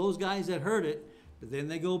 there was those guys that heard it, but then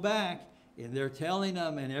they go back and they're telling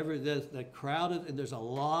them, and the crowd, and there's a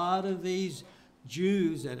lot of these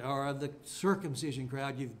Jews that are of the circumcision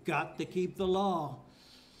crowd. You've got to keep the law.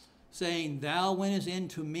 Saying, thou wentest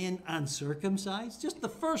into men uncircumcised? Just the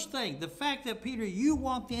first thing, the fact that, Peter, you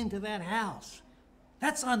walked into that house.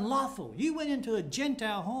 That's unlawful. You went into a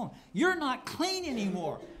Gentile home. You're not clean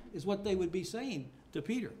anymore, is what they would be saying to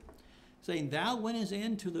Peter. Saying, thou wentest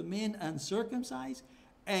into the men uncircumcised,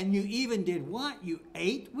 and you even did what? You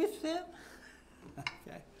ate with them?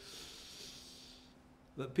 Okay.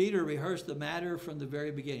 But Peter rehearsed the matter from the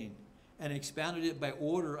very beginning, and expounded it by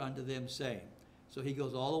order unto them, saying, so he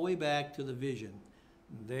goes all the way back to the vision.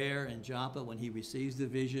 There in Joppa, when he receives the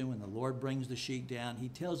vision, when the Lord brings the sheet down, he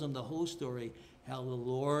tells them the whole story, how the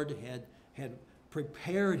Lord had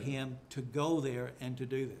prepared him to go there and to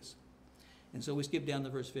do this. And so we skip down to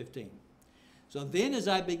verse 15. So then as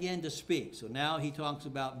I began to speak, so now he talks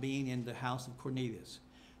about being in the house of Cornelius.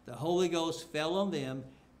 The Holy Ghost fell on them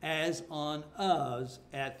as on us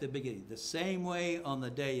at the beginning. The same way on the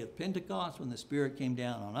day of Pentecost, when the Spirit came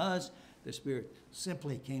down on us, the Spirit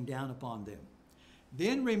simply came down upon them.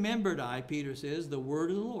 Then remembered I, Peter says, the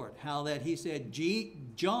word of the Lord, how that he said,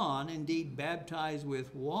 John indeed baptized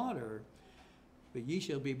with water, but ye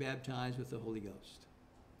shall be baptized with the Holy Ghost.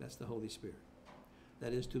 That's the Holy Spirit.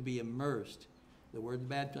 That is to be immersed. The word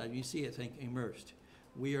baptized, you see it, think immersed.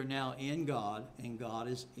 We are now in God, and God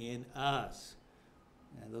is in us.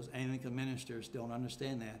 And those Anglican ministers don't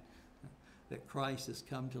understand that Christ has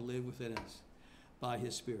come to live within us by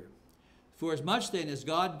his Spirit. For as much then as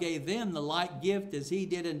God gave them the like gift as he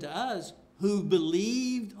did unto us, who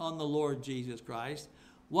believed on the Lord Jesus Christ,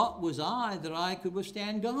 what was I that I could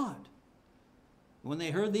withstand God? When they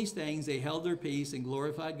heard these things, they held their peace and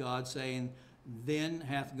glorified God, saying, then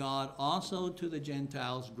hath God also to the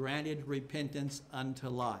Gentiles granted repentance unto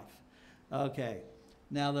life. Okay,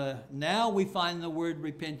 now we find the word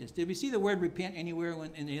repentance. Did we see the word repent anywhere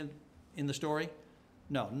in the story?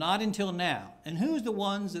 No, not until now. And who's the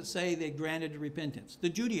ones that say they granted repentance? The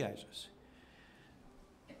Judaizers.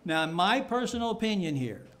 Now, in my personal opinion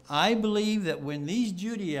here, I believe that when these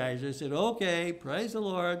Judaizers said, okay, praise the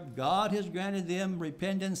Lord, God has granted them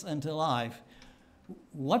repentance unto life,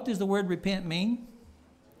 what does the word repent mean?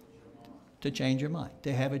 To change your mind,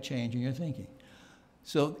 to have a change in your thinking.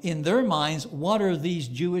 So in their minds, what are these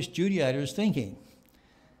Jewish Judaizers thinking?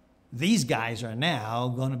 These guys are now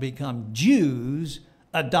going to become Jews,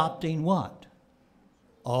 adopting what?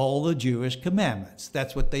 All the Jewish commandments.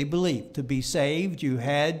 That's what they believed. To be saved, you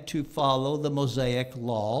had to follow the Mosaic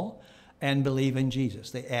law and believe in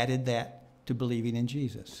Jesus. They added that to believing in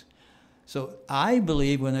Jesus. So I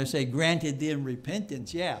believe when they say granted them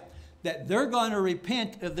repentance, that they're going to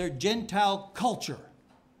repent of their Gentile culture.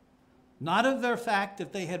 Not of their fact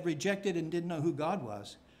that they had rejected and didn't know who God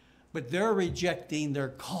was, but they're rejecting their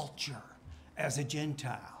culture as a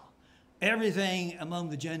Gentile. everything among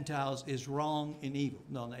the Gentiles is wrong and evil.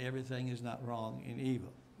 No, everything is not wrong and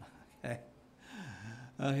evil. Okay.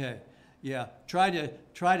 Okay. Yeah. Try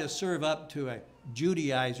to serve up to a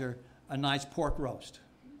Judaizer a nice pork roast.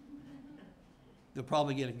 They'll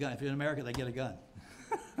probably get a gun. If you're in America, they get a gun.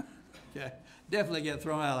 Okay. Definitely get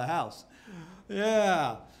thrown out of the house.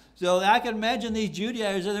 Yeah. So I can imagine these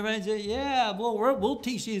Judaizers, and everybody say, yeah, well, we'll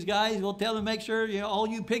teach these guys. We'll tell them, make sure, all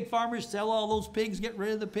you pig farmers, sell all those pigs, get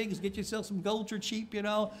rid of the pigs, get yourself some goats for cheap, and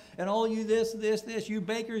all you this, you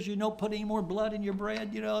bakers, put any more blood in your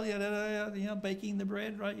bread, baking the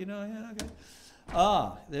bread, right, okay.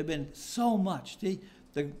 There've been so much.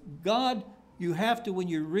 God, you have to, when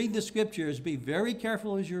you read the scriptures, be very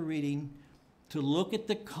careful as you're reading to look at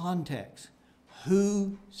the context.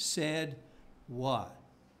 Who said what?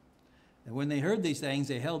 And when they heard these things,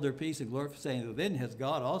 they held their peace and glorified, saying, then has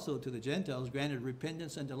God also to the Gentiles granted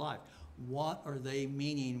repentance unto life. What are they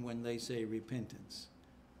meaning when they say repentance?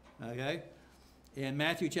 Okay? In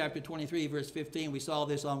Matthew chapter 23, verse 15, we saw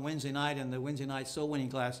this on Wednesday night in the Wednesday night soul winning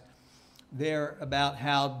class, there about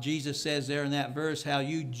how Jesus says there in that verse, how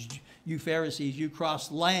you Pharisees, you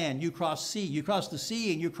cross land, you cross sea, you cross the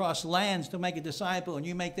sea and you cross lands to make a disciple, and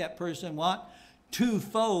you make that person what?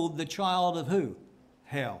 Twofold the child of who?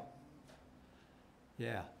 Hell.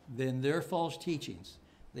 Yeah, then their false teachings,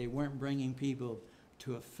 they weren't bringing people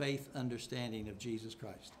to a faith understanding of Jesus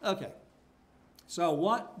Christ. Okay, so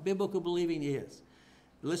what biblical believing is.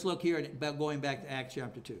 Let's look here about going back to Acts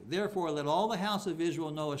chapter 2. Therefore, let all the house of Israel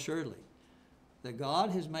know assuredly that God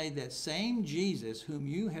has made that same Jesus whom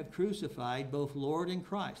you have crucified both Lord and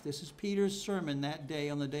Christ. This is Peter's sermon that day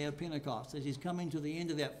on the day of Pentecost, as he's coming to the end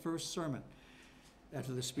of that first sermon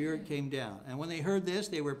after the Spirit came down. And when they heard this,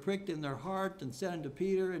 they were pricked in their heart and said unto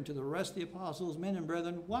Peter and to the rest of the apostles, men and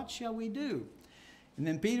brethren, what shall we do? And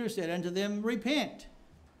then Peter said unto them, repent.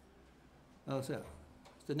 So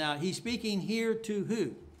now he's speaking here to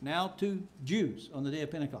who? Now to Jews on the day of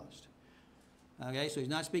Pentecost. Okay, so he's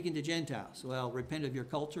not speaking to Gentiles. Well, repent of your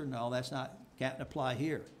culture? No, can't apply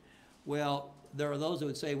here. Well, there are those that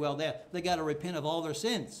would say, well, they got to repent of all their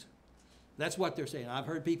sins. That's what they're saying. I've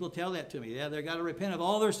heard people tell that to me. Yeah, they've got to repent of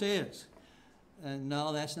all their sins. And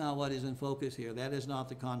no, that's not what is in focus here. That is not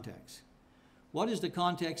the context. What is the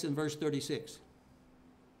context in verse 36?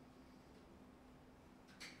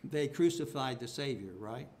 They crucified the Savior,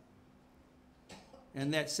 right?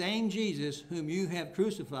 And that same Jesus whom you have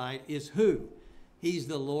crucified is who? He's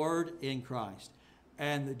the Lord in Christ.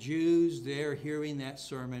 And the Jews there hearing that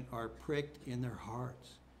sermon are pricked in their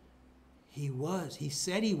hearts. He was. He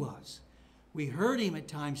said he was. We heard him at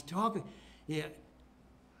times talking. Yeah.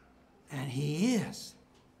 And he is.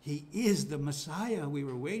 He is the Messiah we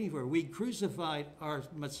were waiting for. We crucified our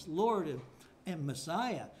Lord and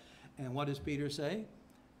Messiah. And what does Peter say?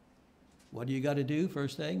 What do you got to do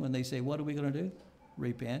first thing when they say, what are we going to do?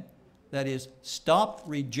 Repent. That is, stop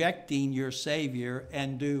rejecting your Savior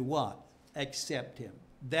and do what? Accept him.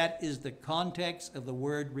 That is the context of the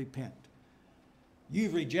word repent.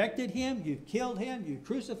 You've rejected him, you've killed him, you've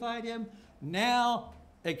crucified him. Now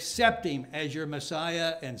accept him as your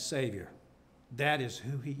Messiah and Savior. That is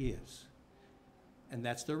who he is. And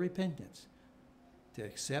that's the repentance. To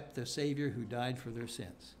accept the Savior who died for their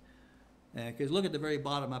sins. Because look at the very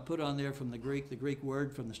bottom. I put on there from the Greek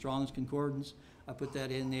word from the Strong's Concordance. I put that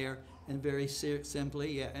in there. And very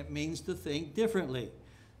simply, yeah, it means to think differently.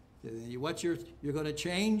 You're going to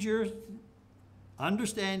change your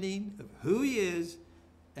understanding of who he is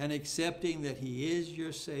and accepting that he is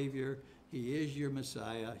your Savior, he is your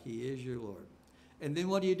Messiah, he is your Lord. And then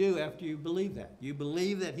what do you do after you believe that? You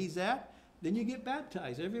believe that he's that, then you get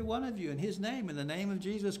baptized, every one of you, in his name, in the name of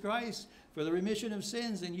Jesus Christ, for the remission of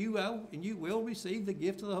sins, and you will receive the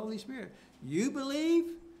gift of the Holy Spirit. You believe,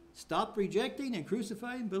 stop rejecting and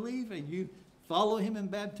crucifying, believe, and you follow him in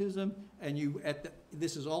baptism, and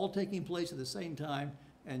this is all taking place at the same time,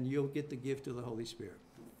 and you'll get the gift of the Holy Spirit.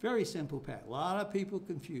 Very simple path. A lot of people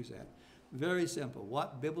confuse that. Very simple.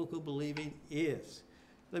 What biblical believing is.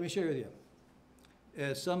 Let me share with you.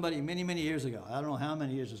 As somebody many, many years ago, I don't know how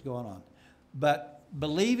many years is going on, but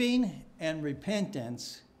believing and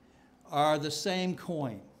repentance are the same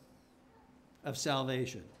coin of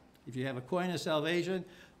salvation. If you have a coin of salvation,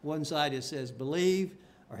 one side it says believe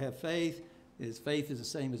or have faith. Faith is the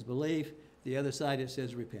same as belief. The other side it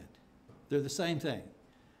says repent. They're the same thing.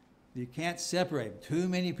 You can't separate. Too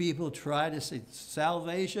many people try to say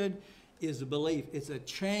salvation is a belief. It's a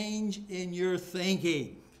change in your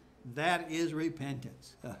thinking. That is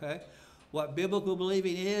repentance. Okay? What biblical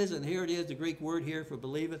believing is, and here it is, the Greek word here for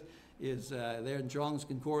believeth is there in Strong's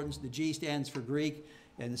Concordance. The G stands for Greek,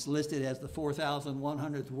 and it's listed as the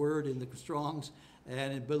 4,100th word in the Strong's,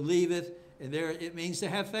 and it believeth, and there it means to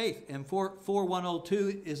have faith. And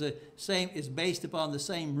 4102 is based upon the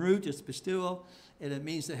same root as pisteuo, and it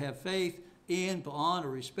means to have faith in, upon, or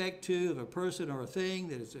respect to of a person or a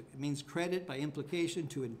thing. It means credit by implication,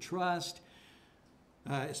 to entrust,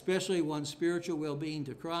 especially one's spiritual well-being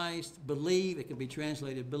to Christ. Believe, it can be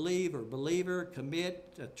translated believe or believer.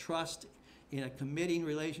 Commit, trust in a committing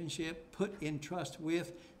relationship, put in trust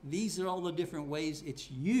with. These are all the different ways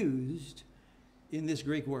it's used in this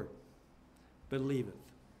Greek word, believeth.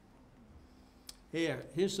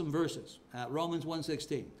 Here's some verses. Romans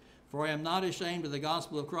 1:16. For I am not ashamed of the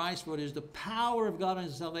gospel of Christ, for it is the power of God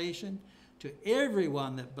unto salvation to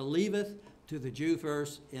everyone that believeth, to the Jew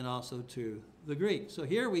first, and also to the Greek. So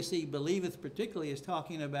here we see believeth particularly is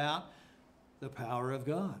talking about the power of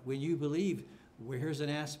God. When you believe, where's an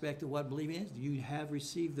aspect of what believing is? You have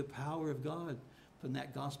received the power of God from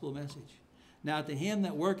that gospel message. Now to him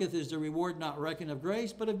that worketh is the reward not reckoned of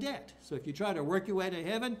grace, but of debt. So if you try to work your way to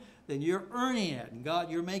heaven, then you're earning it. And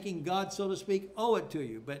God, you're making God, so to speak, owe it to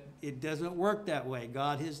you. But it doesn't work that way.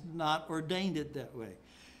 God has not ordained it that way.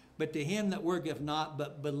 But to him that worketh not,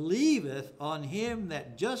 but believeth on him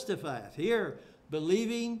that justifieth. Here,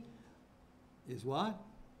 believing is what?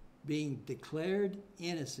 Being declared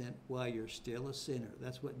innocent while you're still a sinner.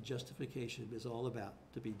 That's what justification is all about.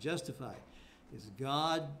 To be justified is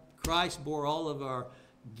God. Christ bore all of our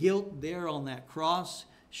guilt there on that cross,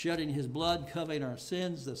 shedding his blood, covering our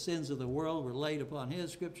sins. The sins of the world were laid upon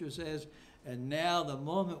his, Scripture says. And now the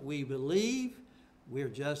moment we believe, we're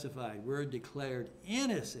justified. We're declared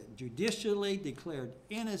innocent, judicially declared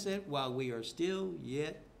innocent while we are still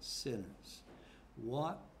yet sinners.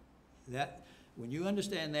 When you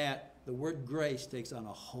understand that, the word grace takes on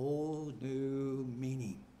a whole new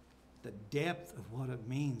meaning. The depth of what it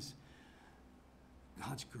means.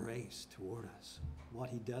 God's grace toward us, what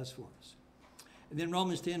he does for us. And then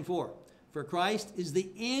Romans 10:4. For Christ is the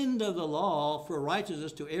end of the law for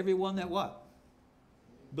righteousness to everyone that what?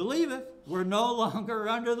 Believeth. We're no longer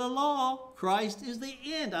under the law. Christ is the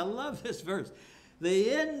end. I love this verse. The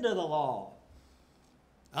end of the law.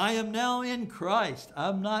 I am now in Christ.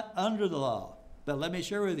 I'm not under the law. But let me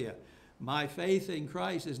share with you, my faith in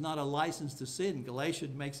Christ is not a license to sin.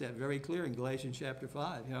 Galatians makes that very clear in Galatians chapter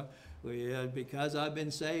 5. Because I've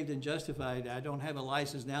been saved and justified, I don't have a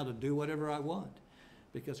license now to do whatever I want.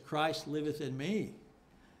 Because Christ liveth in me.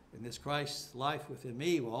 And this Christ's life within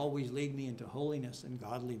me will always lead me into holiness and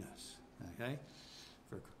godliness. Okay?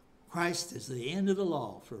 For Christ is the end of the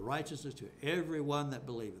law for righteousness to everyone that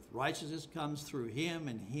believeth. Righteousness comes through him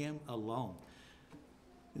and him alone.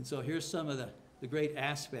 And so here's some of the great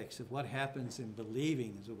aspects of what happens in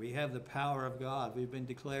believing is that we have the power of God. We've been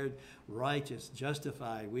declared righteous,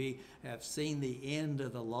 justified. We have seen the end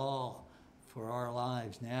of the law for our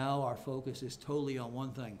lives. Now our focus is totally on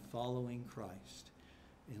one thing, following Christ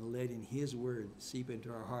and letting his word seep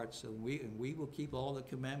into our hearts. So we will keep all the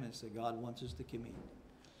commandments that God wants us to keep.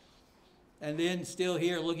 And then still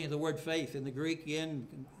here, looking at the word faith in the Greek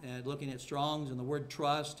again, looking at Strong's and the word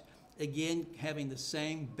trust. Again, having the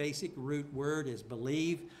same basic root word as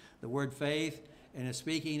believe, the word faith, and it's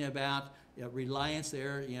speaking about reliance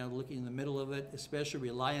there, looking in the middle of it, especially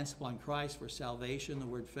reliance upon Christ for salvation, the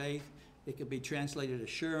word faith. It could be translated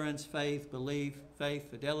assurance, faith, belief, faith,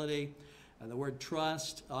 fidelity. The word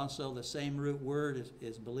trust, also the same root word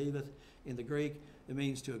is believeth in the Greek. It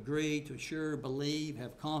means to agree, to assure, believe,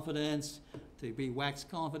 have confidence, to be wax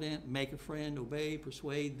confident, make a friend, obey,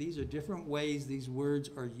 persuade. These are different ways these words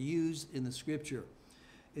are used in the Scripture.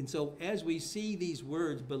 And so as we see these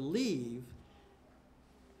words, believe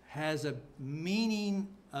has a meaning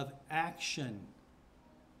of action,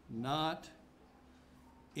 not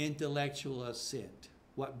intellectual assent.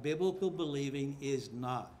 What biblical believing is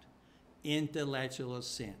not. Intellectual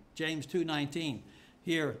assent. James 2:19.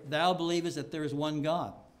 Here, thou believest that there is one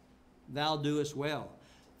God. Thou doest well.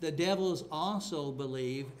 The devils also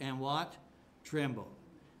believe and what? Tremble.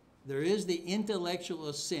 There is the intellectual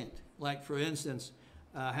assent. Like, for instance,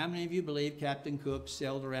 how many of you believe Captain Cook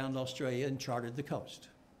sailed around Australia and charted the coast,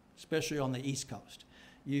 especially on the East Coast?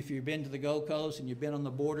 If you've been to the Gold Coast and you've been on the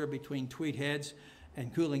border between Tweed Heads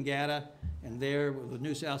and Coolangatta, and there where the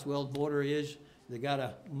New South Wales border is, they got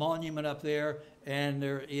a monument up there, and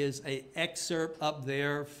there is an excerpt up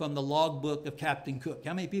there from the logbook of Captain Cook.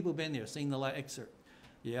 How many people have been there, seen the excerpt?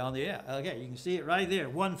 Yeah, okay, you can see it right there.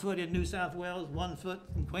 1 foot in New South Wales, 1 foot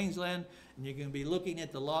in Queensland, and you can be looking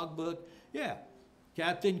at the logbook. Yeah,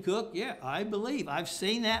 Captain Cook, yeah, I believe. I've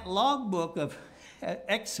seen that logbook of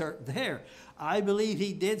excerpt there. I believe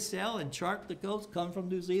he did sail and chart the coast, come from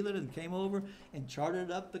New Zealand and came over and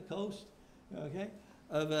charted up the coast, okay,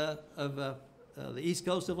 of the east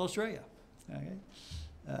coast of Australia. Okay.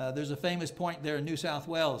 There's a famous point there in New South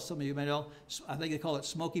Wales. Some of you may know. I think they call it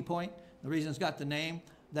Smoky Point. The reason it's got the name,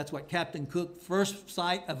 that's what Captain Cook, first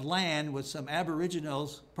sight of land with some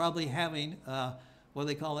Aboriginals probably having, what do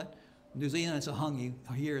they call it? New Zealand, it's a hungy.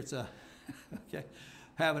 Here it's a, okay,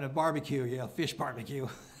 having a barbecue, yeah, fish barbecue.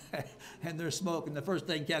 And they're smoking. The first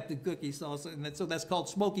thing Captain Cook he saw, and so that's called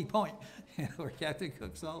Smoky Point, where Captain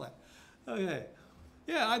Cook saw that. Okay,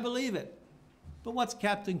 yeah, I believe it. But what's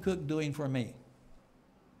Captain Cook doing for me?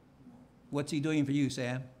 What's he doing for you,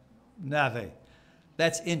 Sam? Nothing.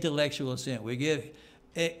 That's intellectual assent. We give,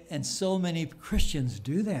 and so many Christians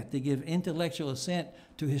do that. They give intellectual assent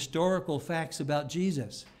to historical facts about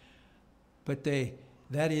Jesus. But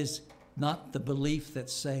that is not the belief that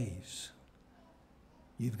saves.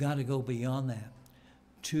 You've got to go beyond that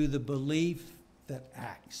to the belief that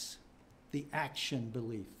acts, the action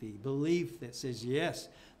belief, the belief that says yes,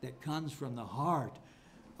 that comes from the heart.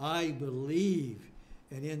 I believe,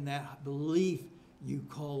 and in that belief you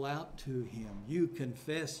call out to him. You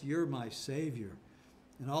confess you're my Savior,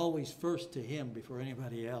 and always first to him before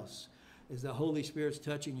anybody else. As the Holy Spirit's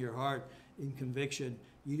touching your heart in conviction,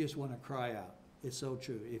 you just want to cry out. It's so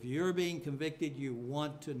true. If you're being convicted, you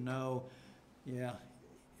want to know, yeah,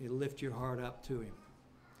 it'll lift your heart up to him.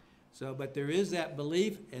 So, but there is that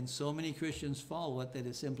belief, and so many Christians follow it, that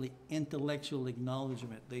is simply intellectual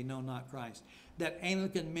acknowledgement. They know not Christ. That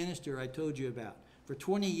Anglican minister I told you about, for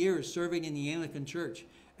 20 years serving in the Anglican church,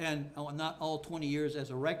 and not all 20 years as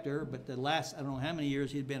a rector, but the last, I don't know how many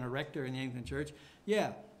years he'd been a rector in the Anglican church,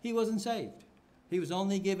 yeah, he wasn't saved. He was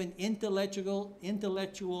only given intellectual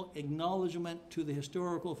acknowledgement to the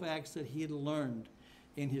historical facts that he had learned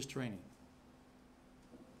in his training.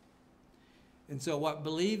 And so what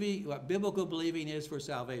biblical believing is for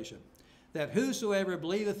salvation, that whosoever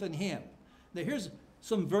believeth in him. Now here's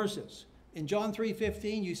some verses. In John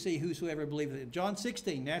 3:15, you see whosoever believeth. In John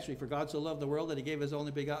 16, naturally, for God so loved the world that he gave his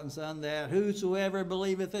only begotten Son, that whosoever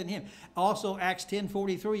believeth in him. Also Acts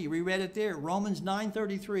 10:43, we read it there. Romans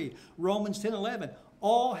 9:33, Romans 10:11,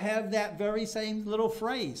 all have that very same little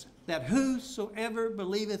phrase, that whosoever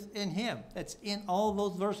believeth in him. That's in all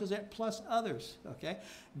those verses, plus others, okay?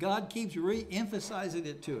 God keeps re-emphasizing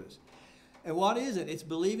it to us. And what is it? It's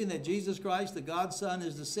believing that Jesus Christ, the God's Son,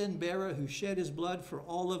 is the sin bearer who shed his blood for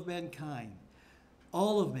all of mankind.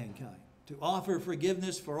 All of mankind. To offer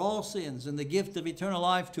forgiveness for all sins and the gift of eternal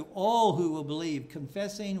life to all who will believe,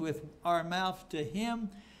 confessing with our mouth to him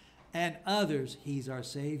and others, he's our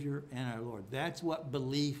Savior and our Lord. That's what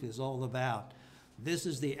belief is all about. This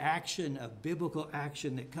is the action of biblical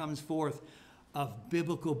action that comes forth of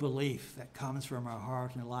biblical belief that comes from our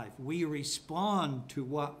heart and life. We respond to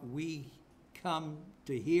what we come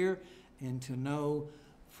to hear and to know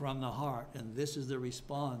from the heart. And this is the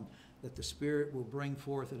response that the Spirit will bring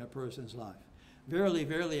forth in a person's life. Verily,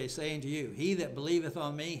 verily, I say unto you, he that believeth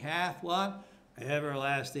on me hath what?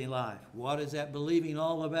 Everlasting life. What is that believing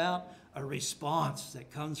all about? A response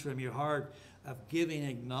that comes from your heart of giving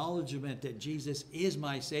acknowledgement that Jesus is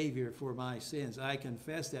my Savior for my sins. I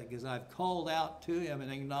confess that because I've called out to him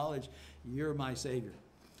and acknowledged you're my Savior.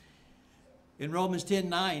 In Romans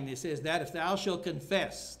 10:9, it says that if thou shalt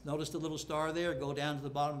confess, notice the little star there, go down to the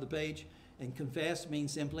bottom of the page, and confess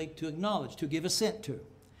means simply to acknowledge, to give assent to.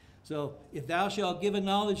 So if thou shalt give a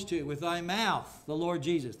knowledge to with thy mouth the Lord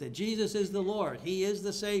Jesus, that Jesus is the Lord, he is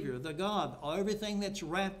the Savior, the God, everything that's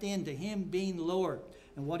wrapped into him being Lord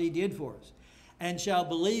and what he did for us, and shall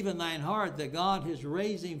believe in thine heart that God has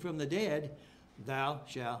raised him from the dead, thou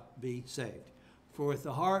shalt be saved. For with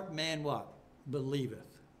the heart man what?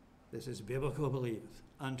 Believeth. This is biblical believeth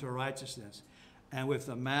unto righteousness. And with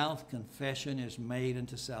the mouth confession is made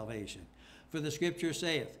unto salvation. For the scripture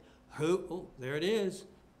saith, there it is,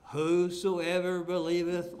 whosoever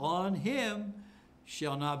believeth on him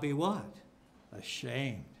shall not be what?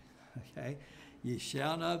 Ashamed. Okay? Ye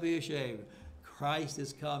shall not be ashamed. Christ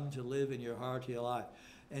has come to live in your heart, your life.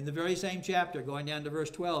 In the very same chapter, going down to verse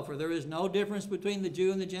 12, for there is no difference between the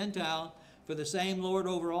Jew and the Gentile, for the same Lord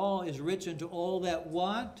over all is rich unto all that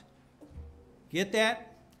what? Get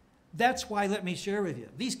that? That's why, let me share with you.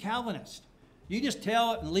 These Calvinists, you just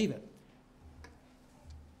tell it and leave it.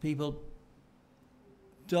 People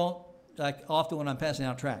don't, like often when I'm passing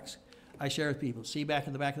out tracts, I share with people, see back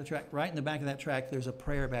in the back of the tract, right in the back of that tract, there's a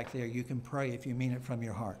prayer back there. You can pray if you mean it from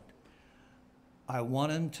your heart. I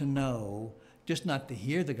want them to know, just not to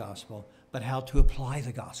hear the gospel, but how to apply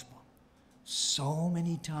the gospel. So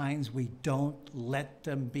many times we don't let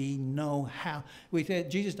them know how. We say,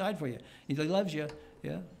 Jesus died for you. He loves you.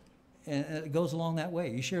 Yeah. And it goes along that way.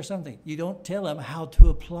 You share something. You don't tell them how to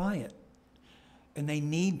apply it. And they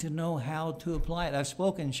need to know how to apply it. I've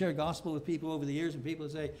spoken and shared gospel with people over the years, and people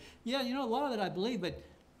say, yeah, a lot of that I believe, but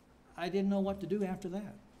I didn't know what to do after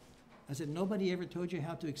that. I said, nobody ever told you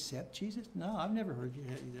how to accept Jesus? No, I've never heard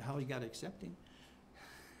how you got to accept him.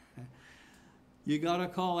 You got to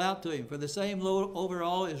call out to him. For the same load over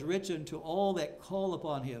all is written to all that call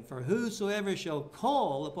upon him. For whosoever shall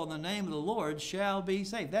call upon the name of the Lord shall be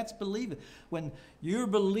saved. That's believing. When you're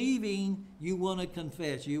believing, you want to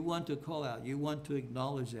confess. You want to call out. You want to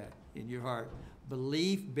acknowledge that in your heart.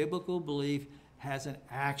 Belief, biblical belief, has an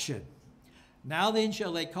action. Now then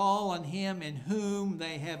shall they call on him in whom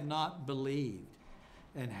they have not believed.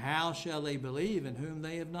 And how shall they believe in whom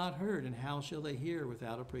they have not heard? And how shall they hear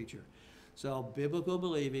without a preacher? So biblical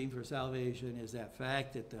believing for salvation is that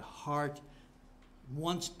fact that the heart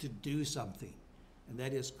wants to do something, and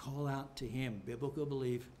that is call out to him. Biblical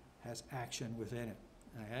belief has action within it.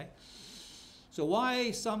 Okay? So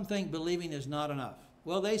why some think believing is not enough?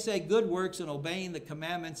 Well, they say good works and obeying the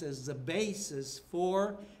commandments as the basis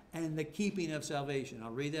for and the keeping of salvation.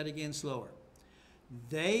 I'll read that again slower.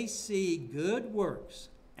 They see good works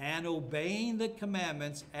and obeying the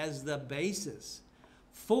commandments as the basis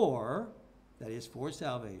for, that is for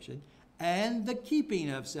salvation, and the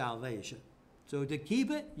keeping of salvation. So to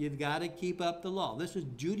keep it, you've got to keep up the law. This is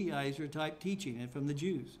Judaizer type teaching and from the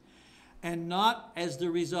Jews. And not as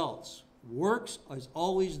the results. Works is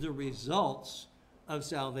always the results of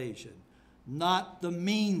salvation, not the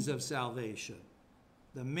means of salvation.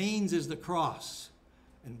 The means is the cross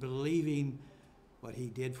and believing what he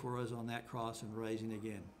did for us on that cross and rising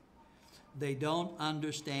again. They don't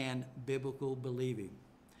understand biblical believing.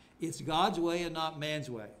 It's God's way and not man's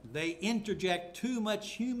way. They interject too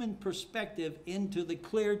much human perspective into the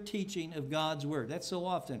clear teaching of God's word. That's so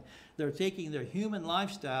often. They're taking their human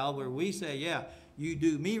lifestyle where we say, yeah, you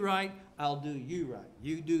do me right, I'll do you right.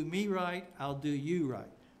 You do me right, I'll do you right.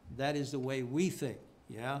 That is the way we think,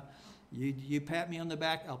 yeah? You pat me on the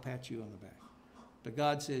back, I'll pat you on the back. But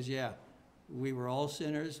God says, yeah, we were all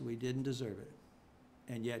sinners, we didn't deserve it,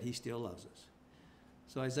 and yet he still loves us.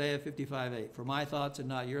 So Isaiah 55:8, for my thoughts are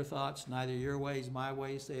not your thoughts, neither your ways my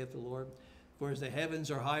ways, saith the Lord. For as the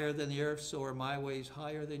heavens are higher than the earth, so are my ways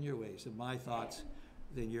higher than your ways, and my thoughts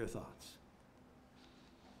than your thoughts.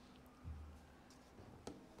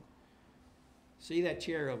 See that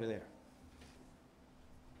chair over there?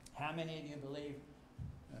 How many of you believe?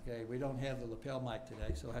 Okay, we don't have the lapel mic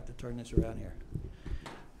today, so I'll have to turn this around here.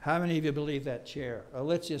 How many of you believe that chair?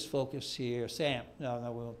 Let's just focus here. Sam. No,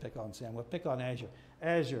 we won't pick on Sam. We'll pick on Azure.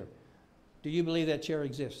 Azure, do you believe that chair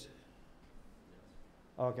exists?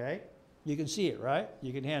 Okay. You can see it, right?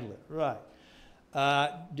 You can handle it, right.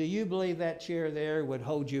 Do you believe that chair there would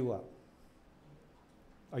hold you up?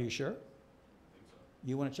 Are you sure? I think so.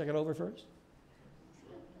 You want to check it over first?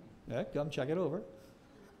 Sure. Yeah, come check it over.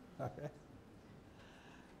 Okay.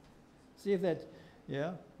 See if that,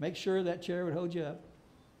 yeah, make sure that chair would hold you up.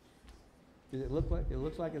 Does it look like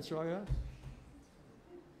it's strong enough?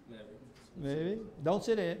 Maybe. Don't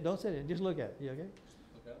sit in it. Don't sit in it. Just look at it. You okay?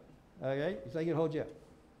 Okay. Okay. You think it'll hold you up?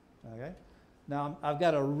 Okay. Now, I've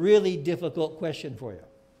got a really difficult question for you.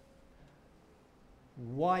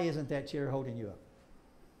 Why isn't that chair holding you up?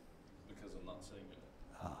 Because I'm not saying it.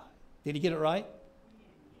 Did he get it right?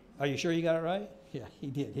 Are you sure you got it right? Yeah, he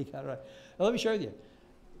did. He got it right. Now, let me share with you.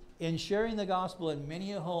 In sharing the gospel in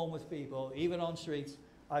many a home with people, even on streets,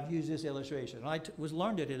 I've used this illustration. I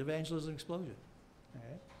learned it at Evangelism Explosion.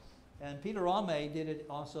 Okay? And Peter Rame did it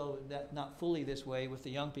also, not fully this way, with the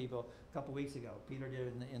young people a couple weeks ago. Peter did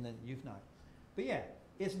it in the youth night. But yeah,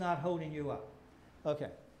 it's not holding you up. Okay. I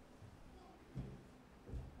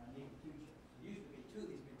need two chairs. There used to be two of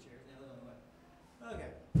these big chairs. Now they're on the way. Okay.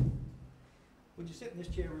 Would you sit in this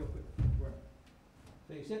chair real quick?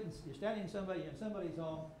 So you're standing in somebody's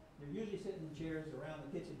home. You're usually sitting in chairs around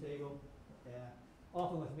the kitchen table.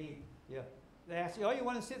 Often with me, yeah. They ask you, oh, you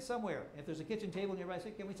want to sit somewhere. If there's a kitchen table nearby,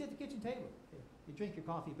 say, can we sit at the kitchen table? You drink your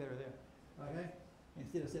coffee better there, okay?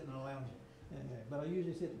 Instead of sitting on a lounge. But I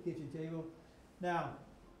usually sit at the kitchen table. Now,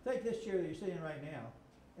 take this chair that you're sitting in right now,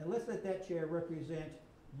 and let's let that chair represent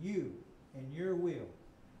you and your will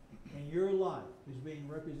and your life is being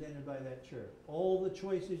represented by that chair. All the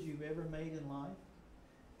choices you've ever made in life,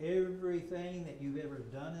 everything that you've ever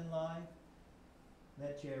done in life,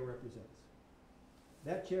 that chair represents.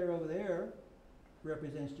 That chair over there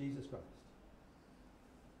represents Jesus Christ.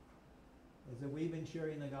 As we've been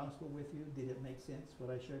sharing the gospel with you, did it make sense what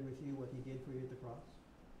I shared with you, what he did for you at the cross?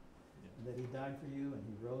 and that he died for you and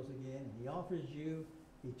he rose again, and he offers you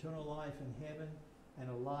eternal life in heaven and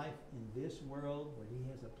a life in this world where he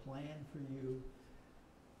has a plan for you.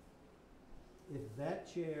 If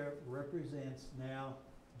that chair represents now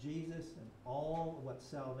Jesus and all what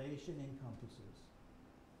salvation encompasses,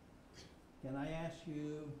 can I ask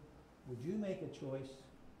you, would you make a choice?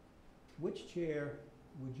 Which chair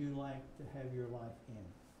would you like to have your life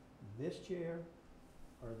in? This chair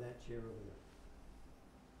or that chair over there?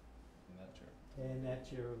 In that chair. And that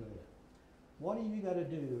chair over there. What have you got to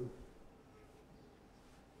do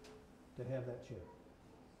to have that chair?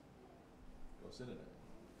 Go sit in it.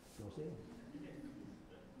 Go sit in it.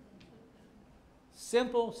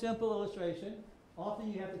 Simple illustration.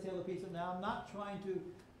 Often you have to tell a piece of, now I'm not trying to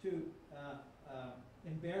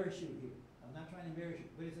embarrass you here. I'm not trying to embarrass you,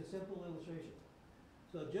 but it's a simple illustration.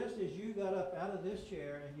 So just as you got up out of this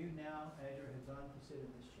chair and you now, Azure, have gone to sit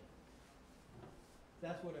in this chair.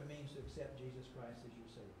 That's what it means to accept Jesus Christ as your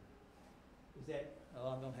Savior. Is that,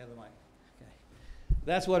 oh, I don't have the mic. Okay.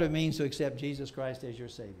 That's what it means to accept Jesus Christ as your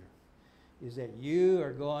Savior. Is that you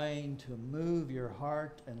are going to move your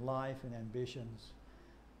heart and life and ambitions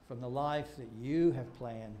from the life that you have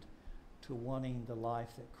planned to wanting the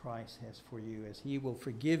life that Christ has for you, as he will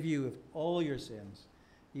forgive you of all your sins.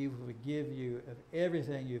 He will forgive you of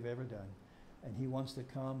everything you've ever done, and he wants to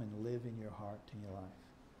come and live in your heart and your life.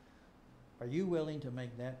 Are you willing to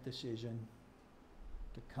make that decision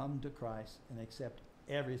to come to Christ and accept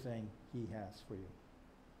everything he has for you?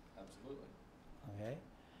 Absolutely. Okay?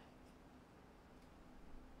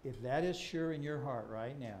 If that is sure in your heart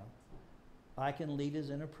right now, I can lead us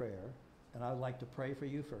in a prayer, and I'd like to pray for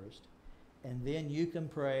you first. And then you can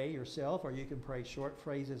pray yourself, or you can pray short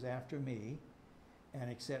phrases after me and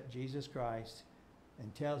accept Jesus Christ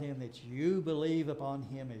and tell him that you believe upon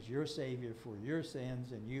him as your Savior for your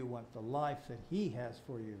sins, and you want the life that he has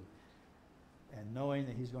for you, and knowing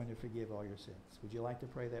that he's going to forgive all your sins. Would you like to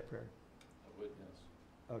pray that prayer? I would, yes.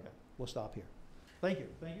 Okay, we'll stop here. Thank you,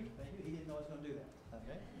 thank you, thank you. He didn't know I was going to do that.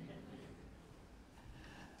 Okay?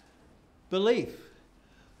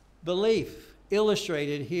 Belief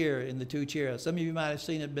illustrated here in the two chairs. Some of you might have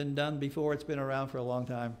seen it been done before. It's been around for a long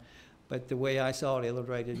time. But the way I saw it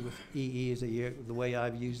illustrated with EE is the way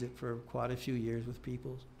I've used it for quite a few years with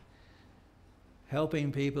people.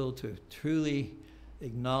 Helping people to truly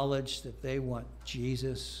acknowledge that they want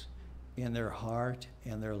Jesus in their heart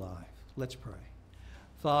and their life. Let's pray.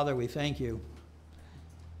 Father, we thank you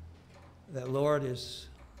that, Lord, is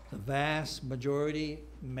the vast majority,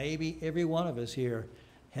 maybe every one of us here,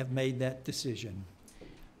 have made that decision,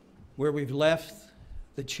 where we've left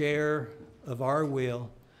the chair of our will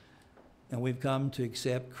and we've come to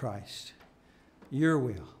accept Christ, your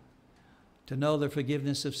will, to know the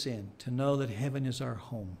forgiveness of sin, to know that heaven is our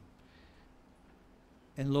home.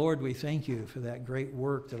 And Lord, we thank you for that great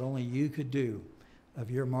work that only you could do, of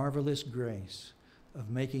your marvelous grace of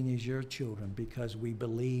making us your children, because we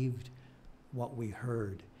believed what we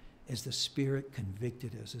heard as the Spirit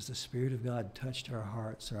convicted us, as the Spirit of God touched our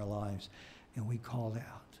hearts, our lives, and we called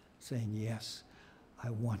out saying, yes, I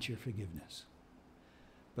want your forgiveness.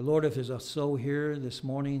 But Lord, if there's a soul here this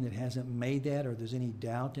morning that hasn't made that, or there's any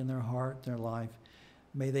doubt in their heart, their life,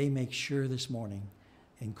 may they make sure this morning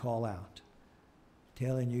and call out,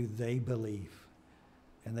 telling you they believe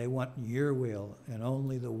and they want your will and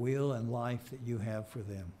only the will and life that you have for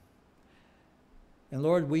them. And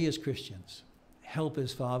Lord, we as Christians, help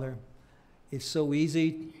us, Father. It's so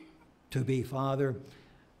easy to be, Father,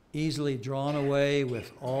 easily drawn away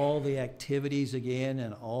with all the activities again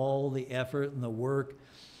and all the effort and the work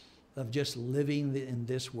of just living in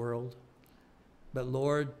this world. But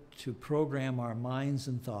Lord, to program our minds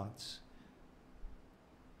and thoughts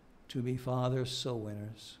to be, Father, soul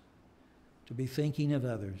winners, to be thinking of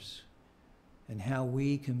others and how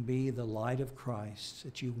we can be the light of Christ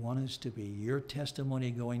that you want us to be, your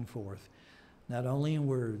testimony going forth, not only in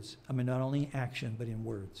words, not only in action, but in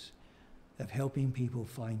words, of helping people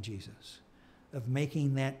find Jesus, of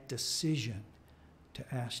making that decision to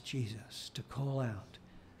ask Jesus, to call out,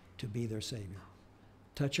 to be their Savior.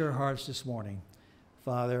 Touch our hearts this morning,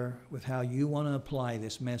 Father, with how you want to apply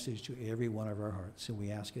this message to every one of our hearts. And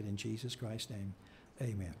we ask it in Jesus Christ's name.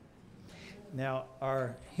 Amen. Now,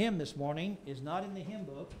 our hymn this morning is not in the hymn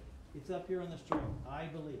book. It's up here on the screen. I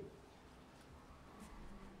Believe.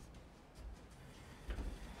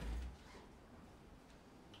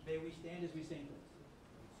 May we stand as we sing, please.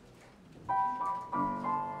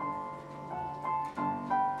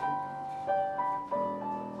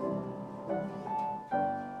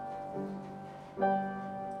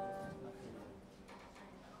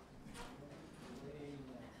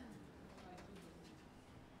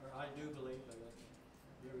 I do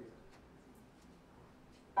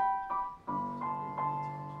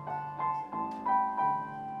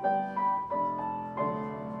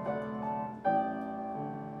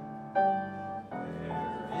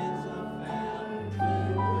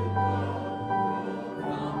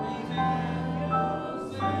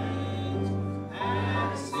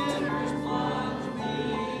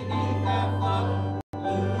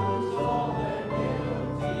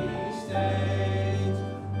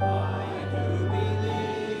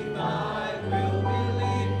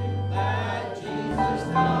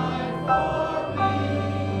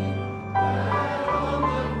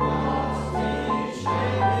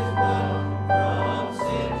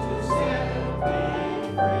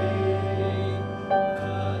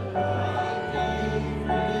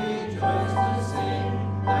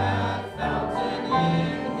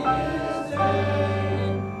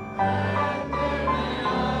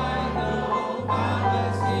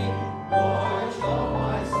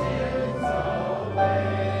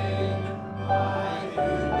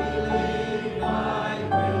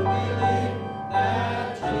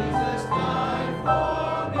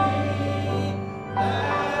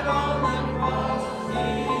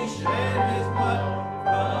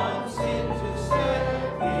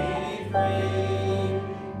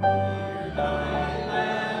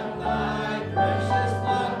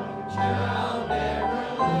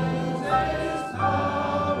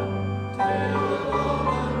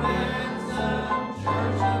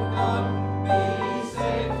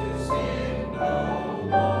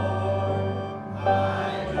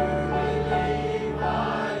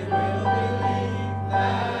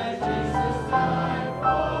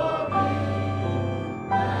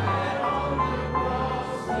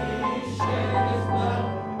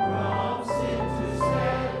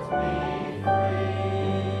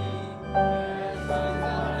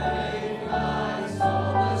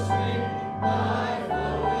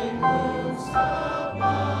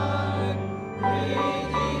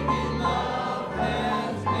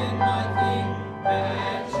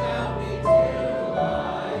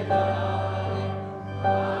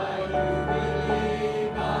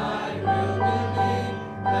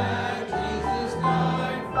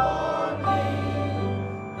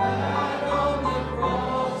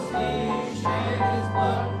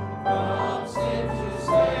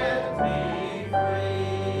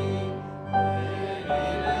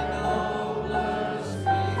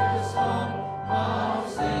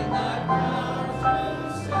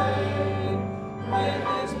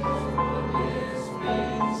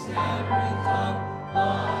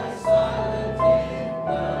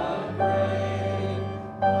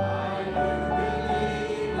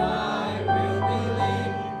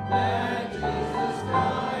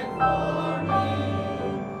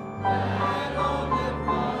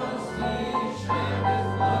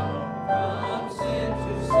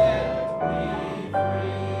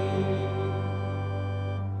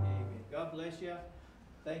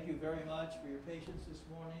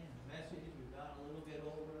gone a little bit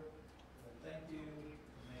over, but thank you.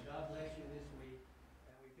 May God bless you this week.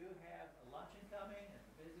 And we do have a luncheon coming and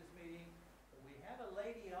a business meeting. But we have a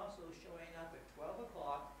lady also showing up at 12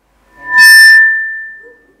 o'clock.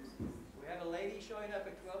 We have a lady showing up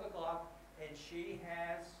at 12 o'clock, and she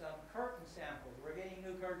has some curtain samples. We're getting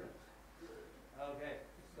new curtains. Okay,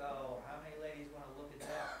 so how many ladies want to look at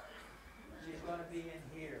that? She's going to be in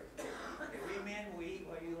here. Okay, we men, we eat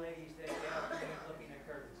while you ladies take the afternoon looking at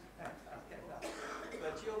curtains.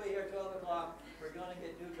 But she'll be here at 12 o'clock. We're going to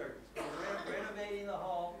get new curtains. We're renovating the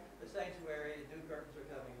hall, the sanctuary, and new curtains are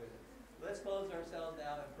coming with it. Let's close ourselves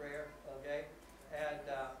down in prayer, okay? And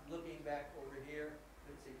looking back over here,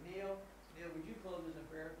 let's see, Neil, would you close us in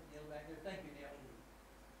prayer? Neil back there. Thank you.